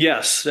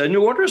 Yes.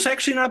 New Order is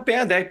actually not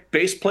bad. That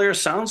bass player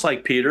sounds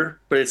like Peter,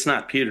 but it's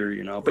not Peter,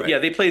 But yeah,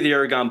 they play the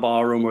Aragon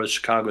Ballroom or the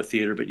Chicago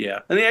Theater, but yeah.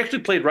 And they actually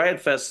played Riot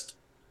Fest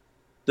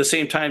the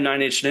same time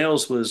Nine Inch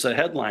Nails was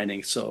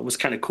headlining, so it was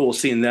kind of cool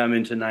seeing them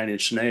into Nine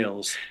Inch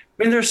Nails.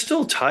 I mean, they're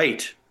still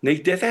tight.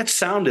 That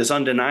sound is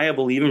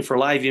undeniable even for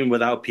live, even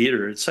without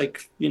Peter. It's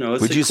like,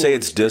 It's Would you say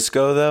it's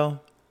disco,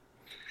 though?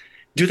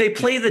 Do they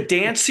play the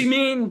dance, you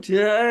mean?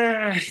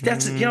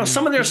 That's,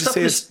 some of their stuff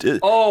is... you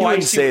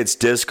wouldn't say it's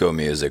disco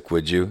music,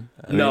 would you?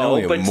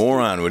 No, but... a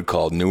moron would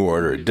call New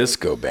Order a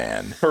disco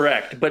band.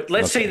 Correct. But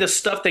let's say the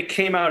stuff that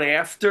came out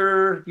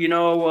after,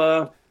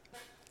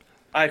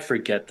 I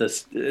forget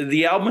this.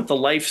 The album with the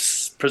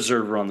Life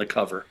Preserver on the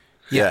cover.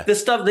 Yeah.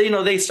 This stuff,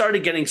 they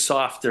started getting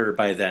softer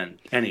by then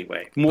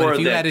anyway. More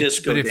of that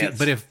disco dance.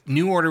 But if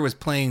New Order was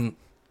playing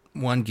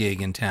one gig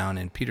in town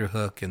and Peter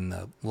Hook and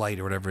the Light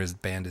or whatever his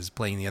band is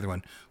playing the other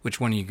one, which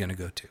one are you going to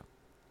go to?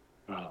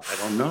 I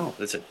don't know.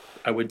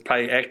 I would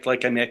probably act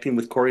like I'm acting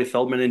with Corey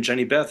Feldman and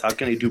Jenny Beth. How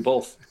can I do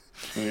both?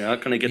 How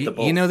can I get the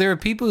both? There are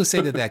people who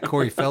say that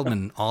Corey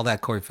Feldman, all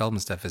that Corey Feldman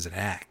stuff is an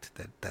act.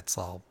 That's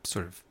all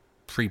sort of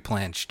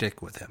pre-planned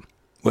shtick with him.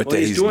 That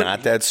he's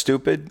not that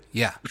stupid?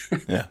 Yeah.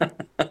 Yeah.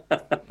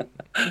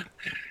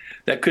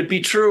 That could be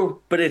true,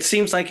 but it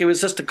seems like it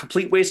was just a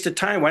complete waste of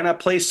time. Why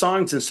not play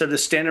songs instead of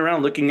standing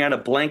around looking at a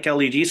blank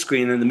LED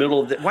screen in the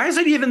middle of why is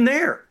it even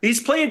there?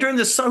 He's playing during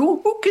the sun.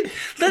 Who could?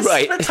 Let's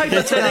hypothetically.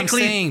 That's what I'm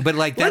saying, but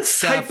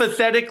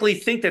hypothetically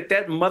think that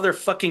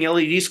motherfucking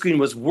LED screen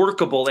was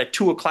workable at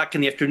 2:00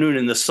 in the afternoon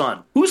in the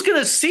sun. Who's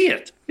gonna see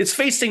it? It's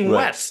facing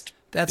west.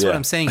 That's what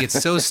I'm saying.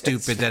 It's so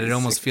stupid that it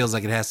almost feels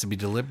like it has to be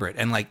deliberate.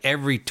 And like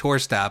every tour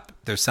stop,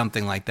 there's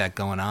something like that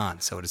going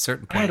on. So at a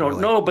certain point, I don't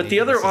know. But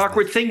the other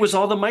awkward thing was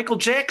all the Michael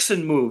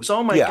Jackson moves.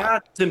 Oh my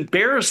God, it's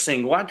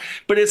embarrassing. What?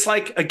 But it's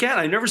like, again,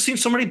 I've never seen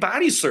so many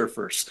body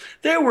surfers.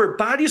 There were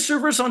body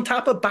surfers on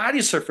top of body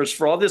surfers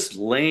for all this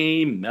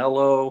lame,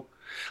 mellow,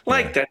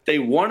 that they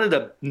wanted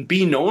to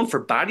be known for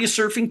body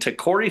surfing to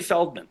Corey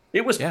Feldman.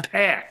 It was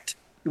packed.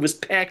 It was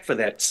packed for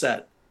that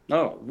set.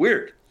 Oh,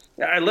 weird.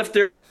 I left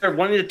there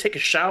wanting to take a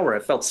shower. I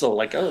felt so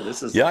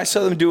this is... Yeah, I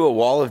saw them do a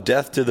wall of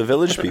death to the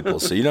Village People,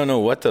 so you don't know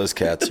what those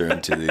cats are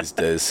into these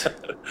days.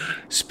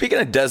 Speaking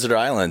of desert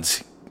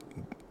islands,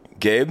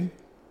 Gabe?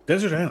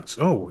 Desert islands.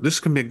 Oh, this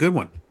can be a good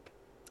one.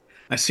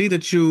 I see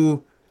that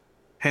you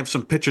have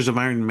some pictures of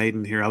Iron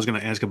Maiden here. I was going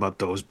to ask about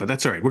those, but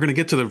that's all right. We're going to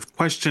get to the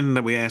question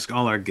that we ask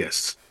all our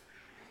guests.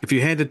 If you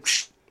had to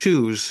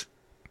choose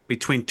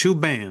between two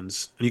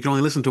bands, and you can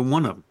only listen to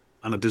one of them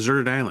on a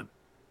deserted island,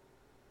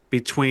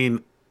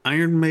 between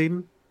Iron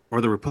Maiden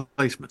or the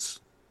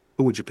Replacements,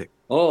 Who would you pick?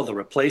 Oh, the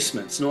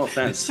Replacements. No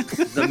offense.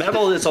 The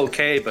metal is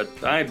okay, but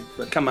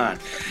come on.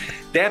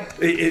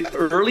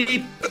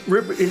 Early,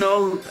 you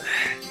know,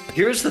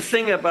 here's the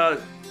thing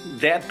about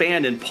that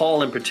band and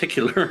Paul in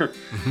particular.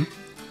 Mm-hmm.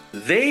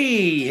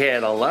 They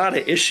had a lot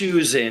of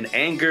issues and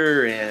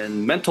anger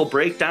and mental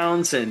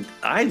breakdowns, and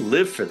I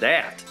live for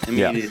that. I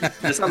mean,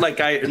 it's not like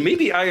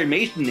maybe Iron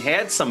Maiden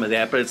had some of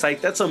that, but it's like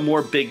that's a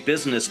more big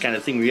business kind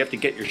of thing where you have to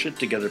get your shit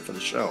together for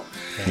the show.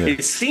 Yeah.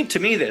 It seemed to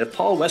me that if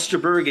Paul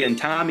Westerberg and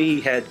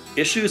Tommy had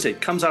issues,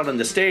 it comes out on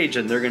the stage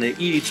and they're going to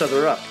eat each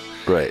other up.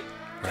 Right.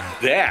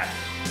 That,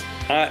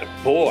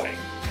 boy,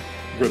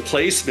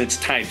 Replacements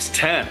times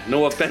 10.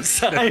 No offense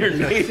to Iron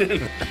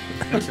Maiden.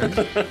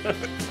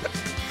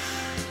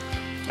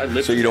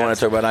 So you don't want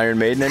to talk about Iron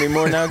Maiden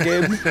anymore now,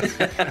 Gabe?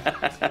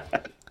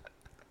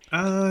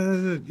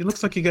 It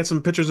looks like you got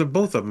some pictures of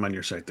both of them on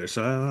your site there,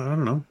 so I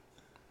don't know.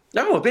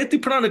 No, they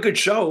put on a good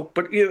show,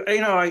 but you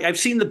know, I've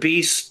seen the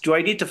Beast. Do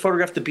I need to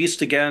photograph the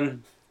Beast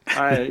again?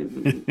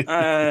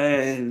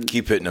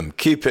 Keep hitting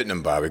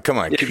him, Bobby. Come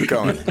on, keep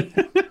going.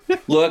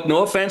 Look,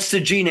 no offense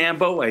to Gene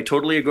Ambo. I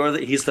totally agree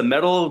that he's the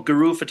metal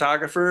guru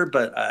photographer,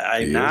 but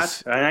I'm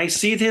not. And I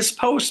see his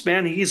posts,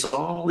 man. He's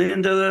all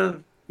into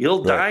the.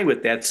 You'll die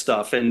with that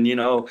stuff, and you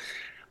know,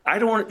 I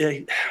don't.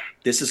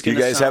 This is. You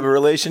guys have a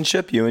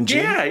relationship, you and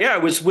Gene? Yeah. I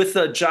was with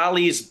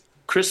Jolly's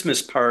Christmas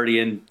party,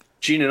 and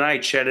Gene and I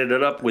chatted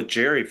it up with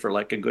Jerry for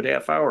like a good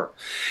half hour,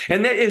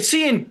 and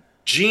seeing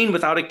Gene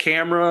without a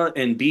camera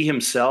and be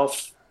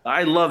himself,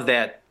 I love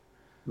that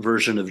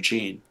version of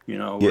Gene. You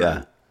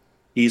know,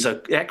 he's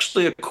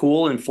actually a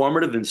cool,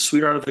 informative, and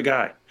sweetheart of a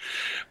guy,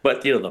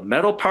 but you know, the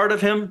metal part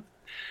of him.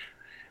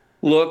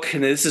 Look,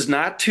 and this is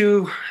not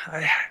too.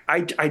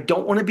 I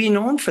don't want to be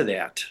known for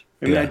that.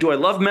 I mean, do I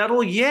love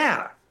metal?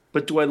 Yeah,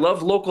 but do I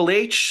love Local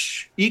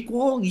H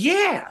equal?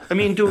 Yeah. I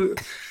mean, do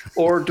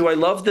I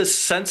love this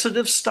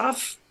sensitive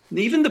stuff?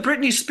 Even the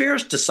Britney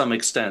Spears to some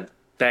extent.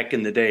 Back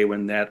in the day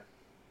when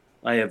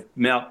I have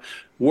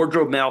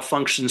wardrobe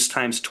malfunctions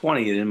times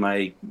 20 in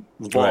my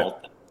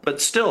vault,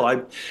 but still,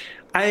 I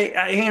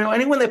you know,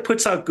 anyone that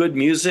puts out good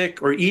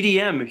music or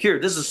EDM here,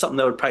 this is something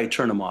that would probably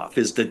turn them off.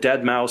 Is the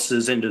Dead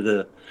Mouses into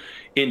the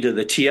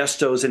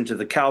Tiestos, into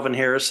the Calvin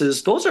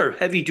Harrises. Those are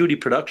heavy duty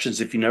productions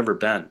if you've never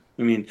been.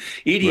 I mean,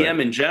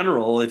 EDM in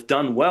general, if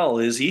done well,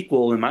 is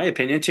equal, in my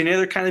opinion, to any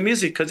other kind of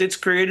music because it's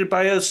created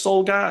by a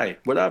soul guy,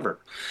 whatever.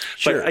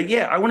 Sure. But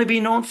I want to be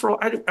known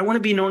I want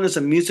to be known as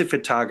a music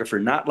photographer,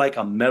 not like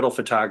a metal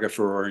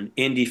photographer or an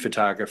indie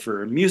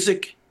photographer.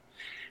 Music,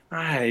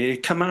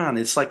 come on,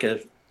 it's like a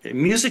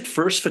music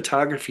first,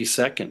 photography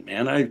second,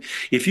 man.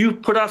 If you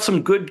put out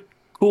some good,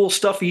 cool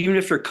stuff, even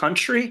if you're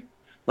country,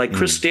 like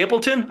Chris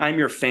Stapleton, I'm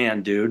your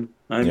fan, dude.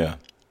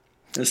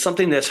 It's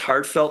something that's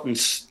heartfelt and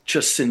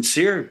just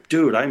sincere,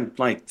 dude. I'm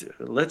like,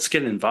 let's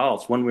get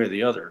involved one way or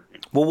the other.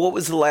 Well, what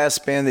was the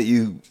last band that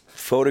you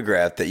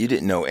photographed that you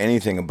didn't know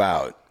anything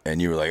about, and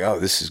you were like, oh,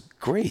 this is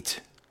great?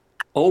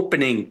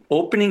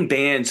 Opening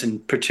bands in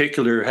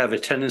particular have a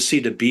tendency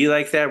to be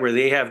like that, where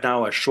they have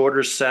now a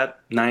shorter set,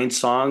 9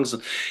 songs,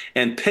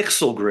 and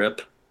Pixel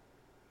Grip,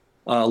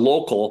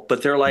 local,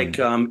 but they're like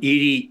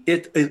EBM,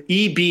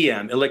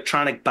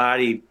 electronic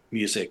body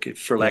music,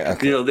 for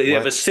like you know, they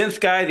have a synth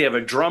guy, they have a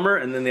drummer,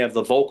 and then they have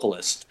the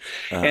vocalist.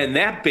 And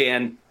that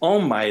band,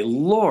 oh my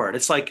Lord,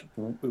 it's like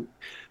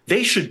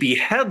they should be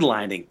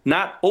headlining,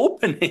 not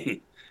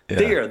opening.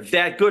 They are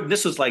that good. And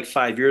this was like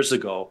 5 years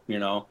ago, you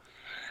know.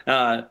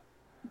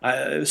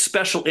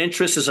 Special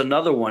Interest is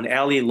another one.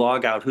 Ali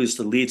Logout, who's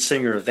the lead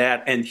singer of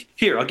that. And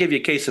here, I'll give you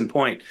a case in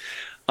point.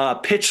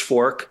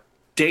 Pitchfork,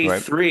 Day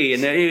 3,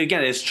 and then,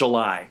 again, it's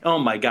July. Oh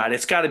my God,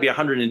 it's got to be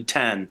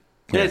 110.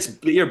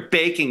 You're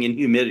baking in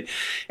humidity.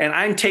 And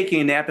I'm taking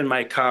a nap in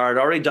my car. I'd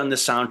already done the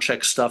sound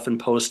check stuff and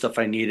post stuff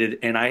I needed.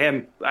 And I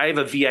have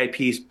a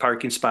VIP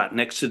parking spot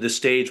next to the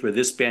stage where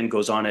this band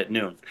goes on at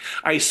noon.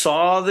 I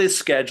saw the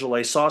schedule.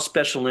 I saw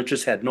Special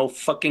Interest, had no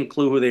fucking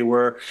clue who they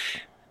were.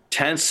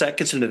 10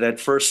 seconds into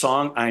that first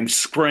song, I'm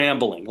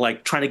scrambling,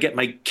 like trying to get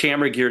my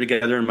camera gear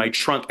together in my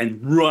trunk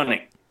and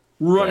running.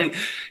 Right.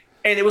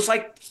 And it was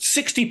like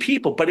 60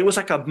 people, but it was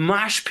like a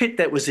mosh pit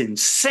that was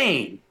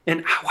insane.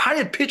 And how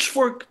did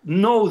Pitchfork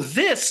know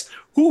this?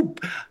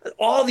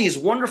 All these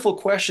wonderful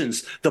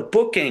questions, the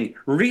booking,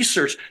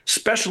 research,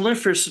 Special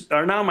Interest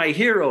are now my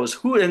heroes.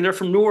 And they're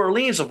from New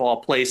Orleans of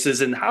all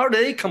places. And how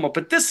do they come up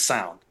with this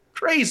sound?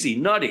 Crazy,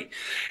 nutty.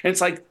 And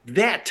it's like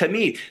that, to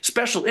me,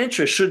 Special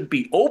Interest shouldn't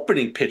be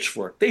opening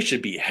Pitchfork. They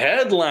should be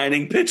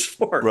headlining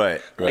Pitchfork.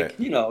 Right. Like,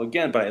 you know,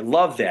 again, but I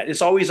love that.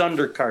 It's always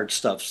undercard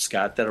stuff,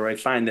 Scott, that I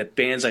find that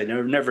bands I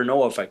never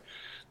know of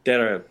that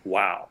are,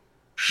 wow,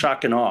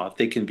 shock and awe.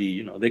 They can be,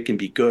 you know, they can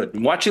be good.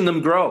 And watching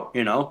them grow,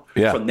 you know,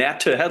 from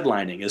that to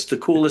headlining is the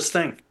coolest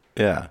thing.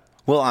 Yeah.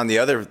 Well, on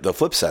the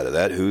flip side of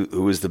that, who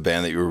was the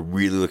band that you were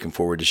really looking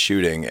forward to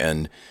shooting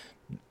and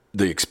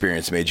the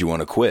experience made you want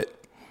to quit?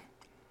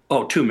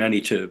 Oh, too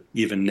many to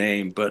even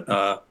name. But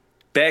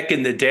back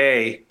in the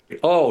day,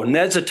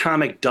 Ned's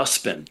Atomic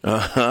Dustbin.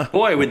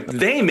 Boy,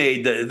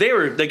 they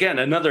were again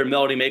another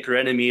Melody Maker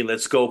Enemy.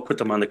 Let's go put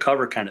them on the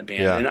cover kind of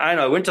band. Yeah. And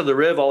I went to the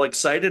Riv all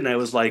excited, and I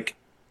was like,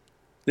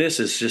 "This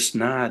is just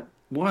not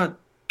what."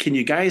 Can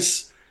you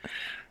guys?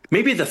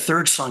 Maybe the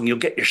third song you'll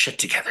get your shit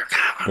together.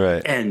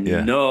 Right. And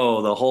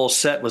no, the whole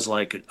set was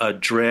like a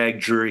drag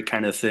jury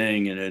kind of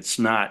thing, and it's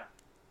not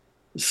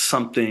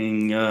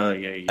something.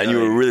 And you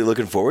were really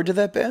looking forward to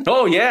that band?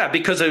 Oh yeah,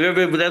 because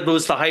that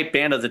was the hype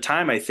band of the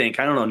time. I think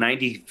I don't know,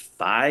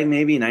 95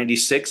 maybe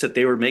 96 that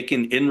they were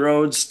making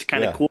inroads,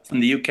 kind of cool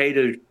from the UK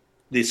to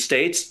the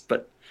States.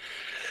 But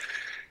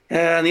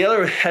and the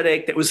other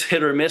headache that was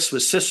hit or miss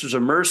was Sisters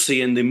of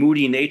Mercy and the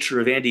moody nature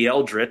of Andy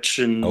Eldritch,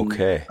 and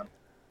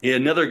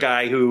another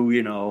guy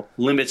who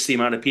limits the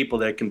amount of people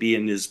that can be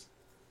in his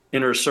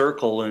inner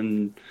circle,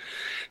 and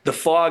the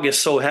fog is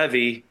so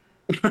heavy.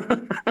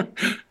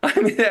 I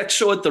mean, that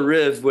show at the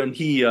Riv when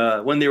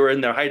they were in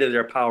the height of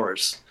their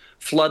powers,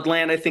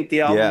 Floodland, I think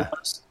the album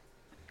was,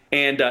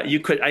 and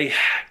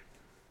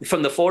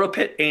from the photo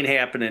pit ain't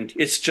happening.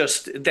 It's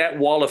just that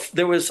wall of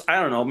there was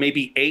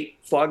maybe 8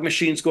 fog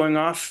machines going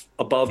off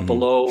above,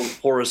 below,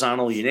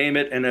 horizontal, you name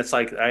it, and it's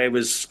like I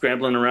was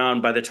scrambling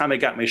around. By the time I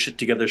got my shit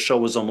together, the show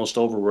was almost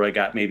over. Where I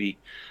got maybe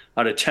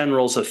out of 10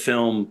 rolls of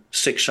film,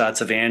 6 shots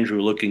of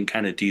Andrew looking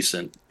kind of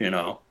decent,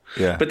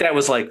 Yeah. But that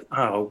was like,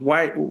 oh,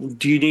 why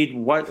do you need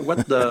what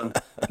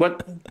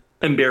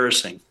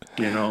embarrassing,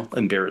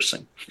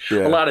 embarrassing.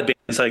 Yeah. A lot of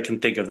bands I can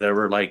think of that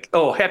were like,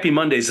 oh, Happy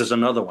Mondays is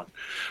another one.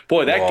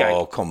 Boy, that guy.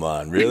 Oh, come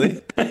on,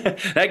 really?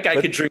 That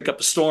guy could drink up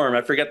a storm.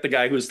 I forget the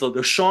guy who's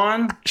the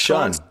Sean.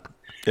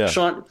 Yeah.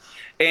 Sean.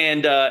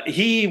 And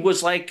he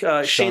was like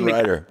Sean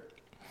Ryder.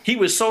 He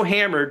was so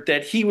hammered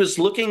that he was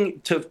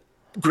looking to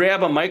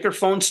grab a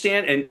microphone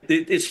stand, and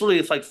it's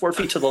literally like 4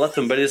 feet to the left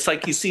of him, but it's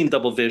like he's seeing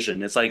double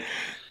vision. It's like,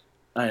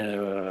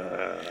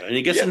 and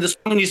he gets in this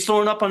and he's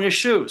throwing up on his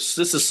shoes.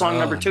 This is song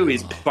number 2. No.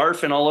 He's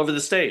barfing all over the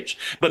stage.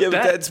 But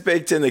that's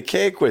baked in the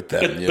cake with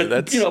them.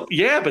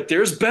 But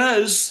there's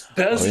Bez.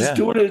 Bez is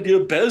doing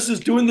it. Bez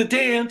is doing the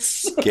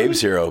dance.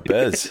 Gabe's hero,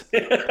 Bez.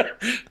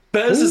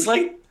 Bez is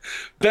like.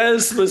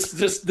 Bez was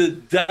just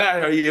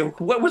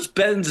what was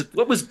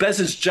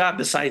Bez's job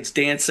besides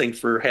dancing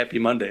for Happy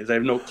Mondays? I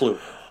have no clue.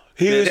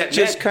 He was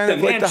just kind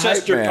of like the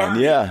hype man.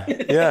 Party.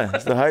 Yeah,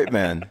 he's the hype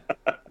man.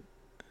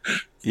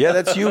 Yeah,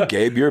 that's you,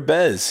 Gabe. You're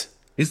Bez.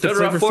 He's the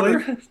Flavor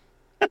Flav.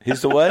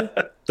 He's the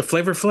what? The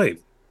Flavor Flav.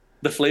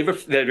 The Flavor.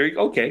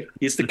 Okay,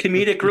 he's the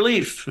comedic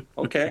relief.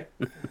 Okay.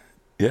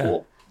 Yeah.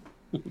 Cool.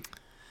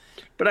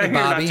 But I hear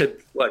not to.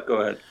 What? Go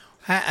ahead.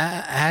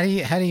 How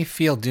do you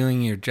feel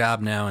doing your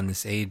job now in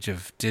this age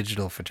of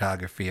digital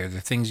photography? Are there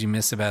things you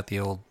miss about the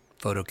old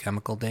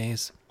photochemical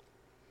days?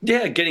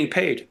 Yeah, getting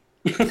paid.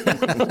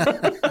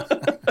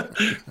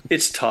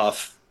 It's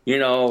tough,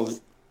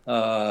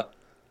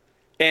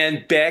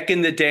 and back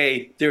in the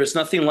day, there was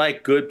nothing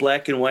like good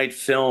black and white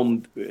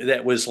film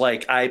that was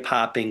like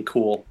eye-popping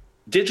cool.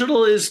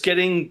 Digital is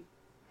getting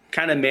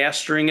kind of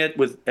mastering it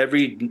with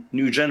every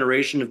new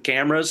generation of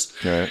cameras.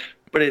 Right.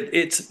 But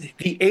it's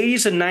the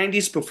 80s and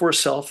 90s before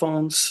cell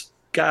phones,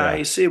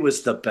 guys. Yeah. It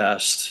was the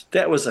best.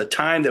 That was a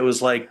time that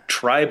was like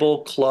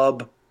tribal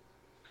club,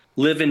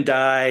 live and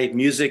die,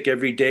 music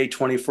every day,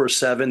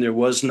 24/7. There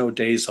was no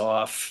days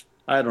off.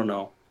 I don't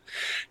know.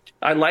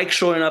 I like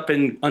showing up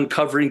and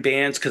uncovering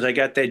bands because I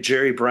got that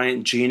Jerry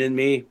Bryant gene in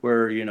me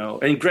where,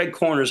 and Greg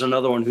Corner's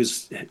another one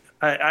who's,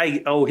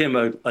 I owe him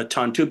a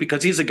ton too,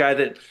 because he's a guy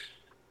that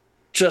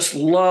just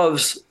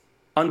loves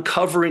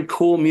uncovering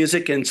cool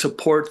music and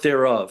support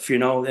thereof,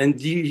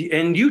 and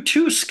you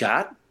too,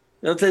 Scott,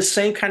 the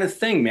same kind of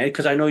thing, man,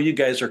 because I know you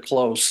guys are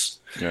close.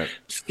 Yeah.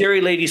 Scary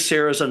Lady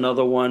Sarah's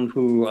another one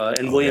who,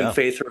 and William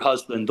Faith, her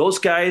husband. Those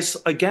guys,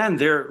 again,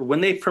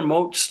 when they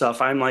promote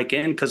stuff, I'm like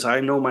in because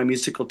I know my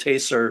musical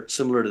tastes are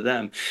similar to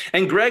them.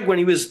 And Greg, when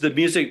he was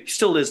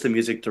still is the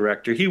music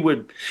director. He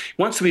would,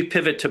 once we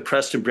pivot to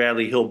Preston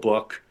Bradley, he'll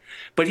book,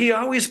 but he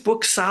always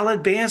books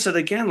solid bands that,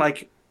 again,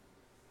 like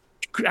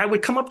I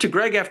would come up to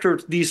Greg after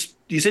these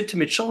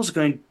intimate shows,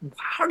 going,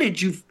 "How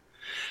did you?"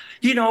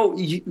 Do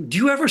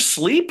you ever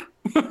sleep?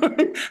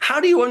 How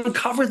do you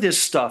uncover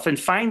this stuff and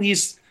find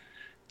these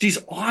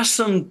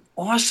awesome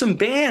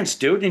bands,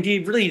 dude? And he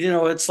really,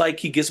 it's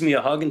like he gives me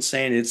a hug and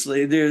saying it's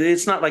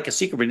not like a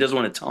secret, but he doesn't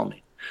want to tell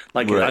me.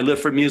 Like right. I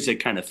live for music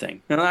kind of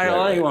thing. And I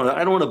don't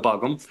want to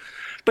bug him.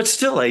 But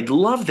still, I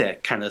love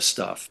that kind of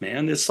stuff,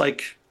 man. It's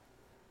like,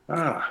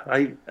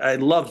 I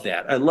love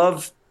that. I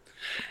love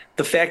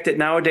the fact that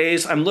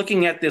nowadays I'm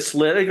looking at this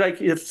list, like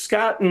if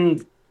Scott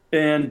and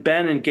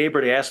Ben and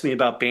Gabriel asked me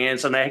about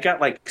bands, and I got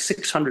like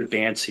 600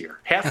 bands here.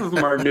 Half of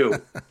them are new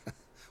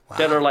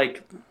that are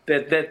like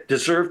that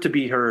deserve to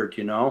be heard.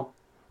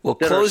 Well,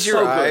 close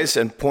your eyes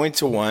and point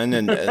to one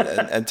and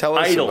tell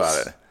us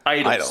about it.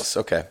 Idols.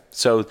 Okay,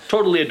 so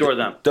totally adore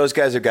them. Those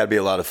guys have got to be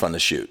a lot of fun to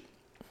shoot.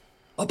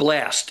 A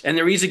blast, and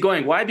they're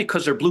easygoing. Why?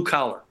 Because they're blue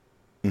collar.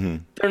 Mm-hmm.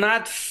 They're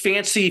not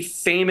fancy,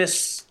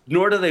 famous,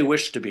 nor do they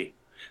wish to be.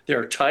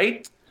 They're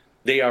tight.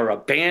 They are a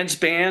band's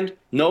band.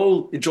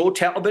 No, Joe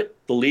Talbot,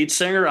 the lead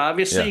singer,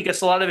 obviously he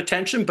gets a lot of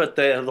attention, but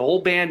the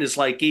whole band is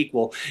like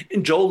equal.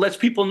 And Joe lets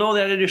people know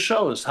that at his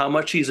shows, how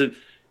much he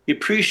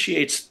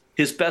appreciates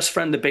his best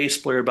friend, the bass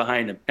player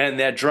behind him, and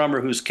that drummer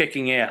who's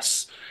kicking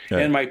ass,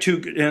 and our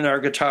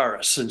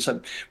guitarists. And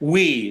some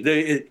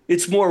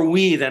it's more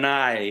we than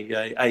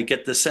I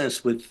get the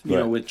sense with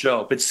with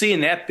Joe. But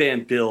seeing that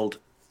band build,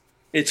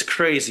 it's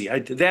crazy.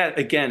 That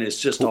again is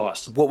just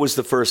awesome. What was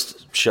the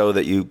first show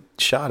that you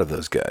shot of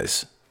those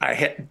guys? I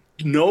had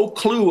no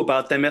clue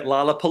about them at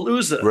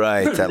Lollapalooza.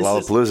 Right, that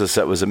Lollapalooza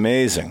set was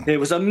amazing. It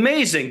was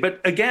amazing,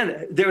 but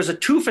again, there was a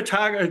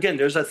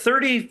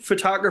 30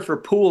 photographer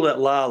pool at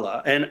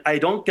Lolla, and I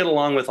don't get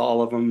along with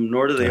all of them,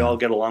 nor do they all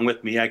get along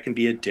with me. I can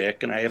be a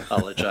dick, and I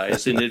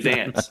apologize in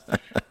advance.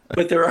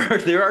 But there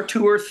are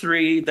 2 or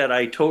 3 that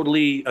I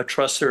totally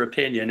trust their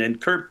opinion. And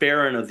Kurt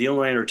Barron of The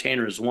Illinois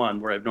Entertainer is one,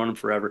 where I've known him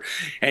forever.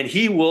 And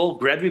he will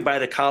grab me by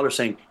the collar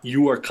saying,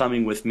 you are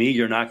coming with me.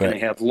 You're not going to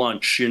have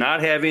lunch. You're not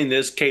having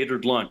this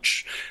catered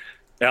lunch.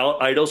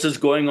 Idols is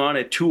going on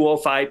at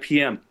 2:05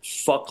 p.m.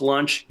 Fuck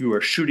lunch. You are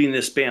shooting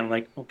this band. I'm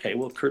like, okay,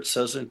 well, Kurt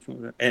says it.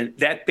 And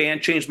that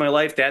band changed my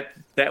life.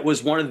 That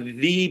was one of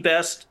the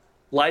best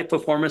live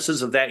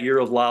performances of that year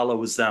of Lolla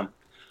was them.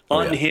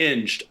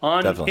 Unhinged.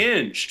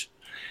 Unhinged.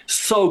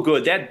 So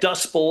good. That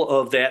Dust Bowl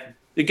of that.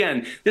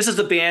 Again, this is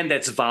a band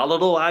that's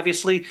volatile,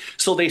 obviously.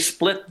 So they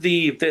split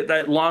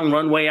that long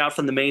runway out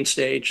from the main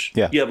stage.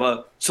 Yeah.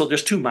 So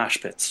there's 2 mosh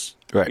pits.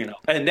 Right.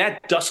 And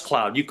that dust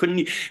cloud,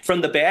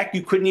 from the back,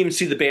 you couldn't even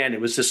see the band.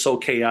 It was just so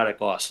chaotic,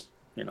 awesome.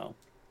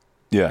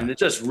 Yeah. And it's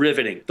just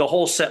riveting. The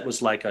whole set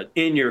was like an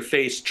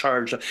in-your-face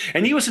charge.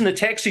 And he was in the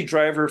Taxi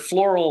Driver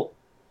floral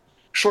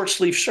short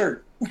sleeve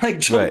shirt. Like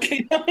Joe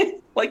came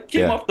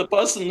off the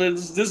bus and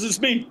this is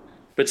me.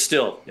 But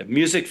still,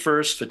 music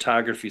first,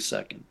 photography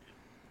second.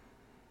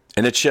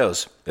 And it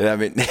shows. I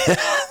mean,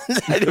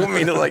 I don't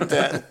mean it like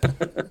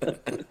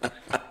that.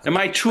 Am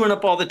I chewing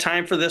up all the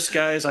time for this,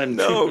 guys?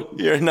 No,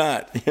 you're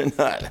not. You're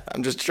not.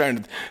 I'm just trying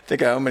to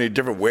think of how many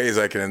different ways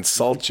I can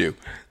insult you.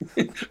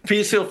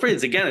 Please feel free.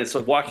 Again, it's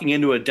like walking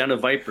into a den of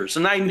vipers.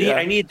 And I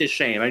need the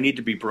shame. I need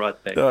to be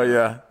brought back. Oh,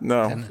 yeah.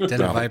 No.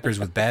 Den of vipers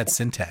with bad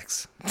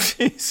syntax.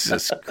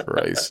 Jesus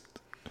Christ.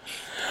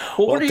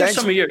 Well, what are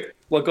some of your...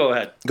 Well, go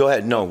ahead. Go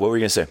ahead. No, what were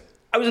you going to say?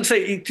 I was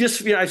going to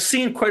say, I've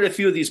seen quite a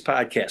few of these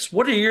podcasts.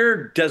 What are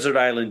your Desert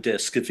Island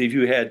discs, if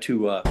you had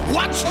to...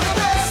 Watch the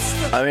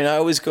best! I mean, I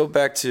always go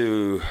back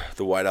to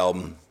the White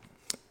Album.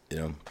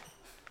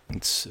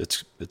 It's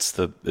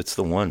the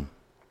one.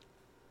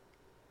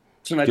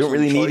 You don't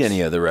really need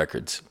any other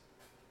records.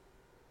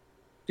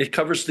 It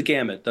covers the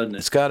gamut, doesn't it?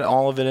 It's got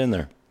all of it in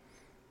there.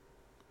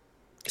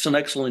 It's an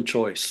excellent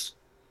choice.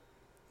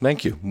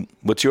 Thank you.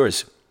 What's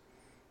yours?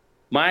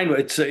 Mine,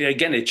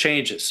 it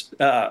changes.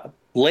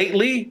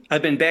 Lately,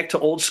 I've been back to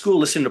old school,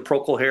 listening to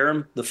Procol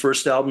Harum, the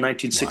first album,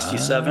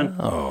 1967.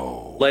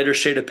 Oh, Whiter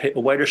Shade of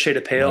Pale. Whiter Shade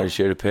of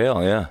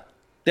Pale, yeah.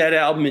 That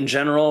album in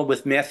general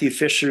with Matthew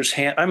Fisher's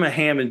I'm a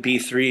Hammond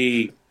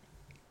B3,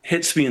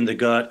 hits me in the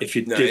gut if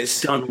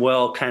it's done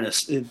well, kind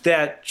of.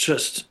 That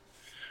just,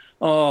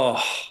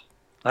 I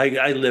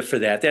live for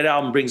that. That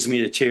album brings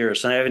me to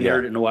tears, and I haven't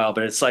heard it in a while,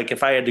 but it's like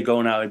if I had to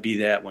go now, it'd be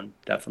that one,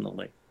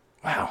 definitely.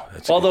 Wow,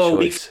 that's although a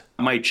good choice.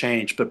 It might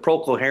change, but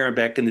Procol Harum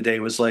back in the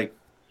day was like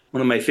one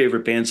of my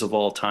favorite bands of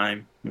all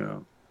time.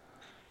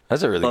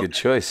 That's a really good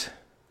choice.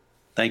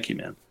 Thank you,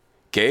 man.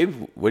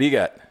 Gabe, what do you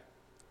got?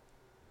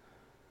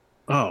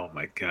 Oh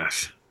my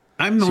gosh,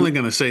 I'm only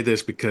going to say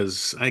this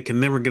because I can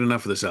never get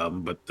enough of this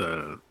album, but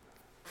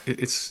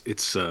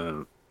it's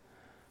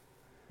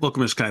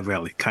Welcome to Sky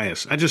Valley,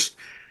 Caius.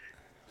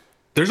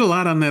 There's a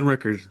lot on that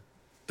record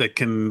that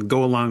can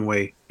go a long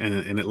way,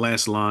 and it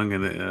lasts long,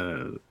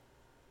 and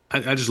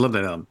I just love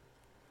that album.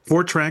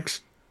 4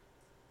 tracks.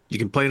 You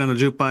can play it on the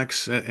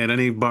jukebox at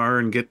any bar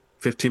and get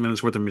 15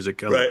 minutes worth of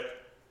music.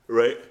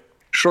 Right.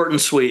 Short and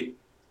sweet.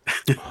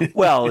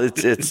 Well,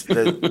 it's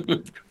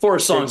 4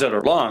 songs that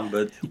are long,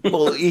 but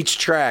well, each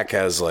track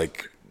has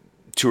like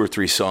 2 or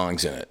 3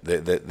 songs in it.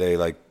 They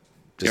like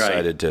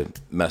decided to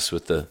mess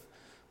with the.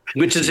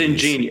 Which is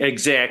ingenious,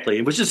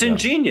 exactly. Which is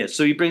ingenious.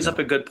 So he brings up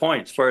a good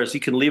point as far as you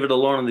can leave it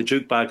alone on the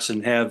jukebox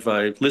and have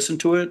listen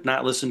to it,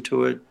 not listen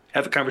to it,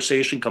 have a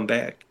conversation, come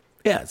back.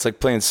 Yeah, it's like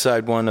playing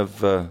side 1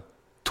 of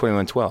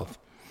 2112.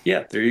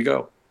 Yeah, there you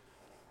go.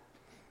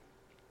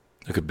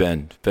 Look at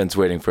Ben. Ben's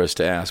waiting for us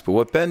to ask. But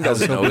what Ben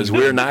doesn't know is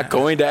we're not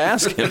going to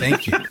ask him.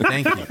 Thank you.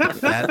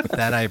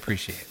 That I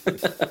appreciate.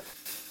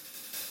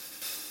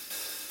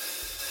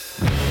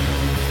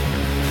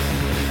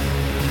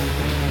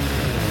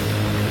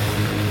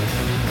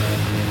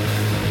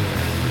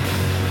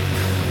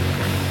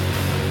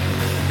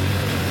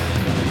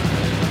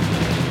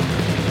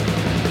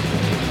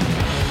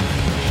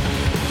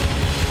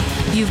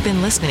 You've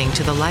been listening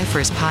to the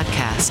LIFERS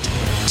podcast.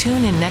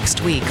 Tune in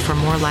next week for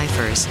more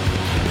LIFERS.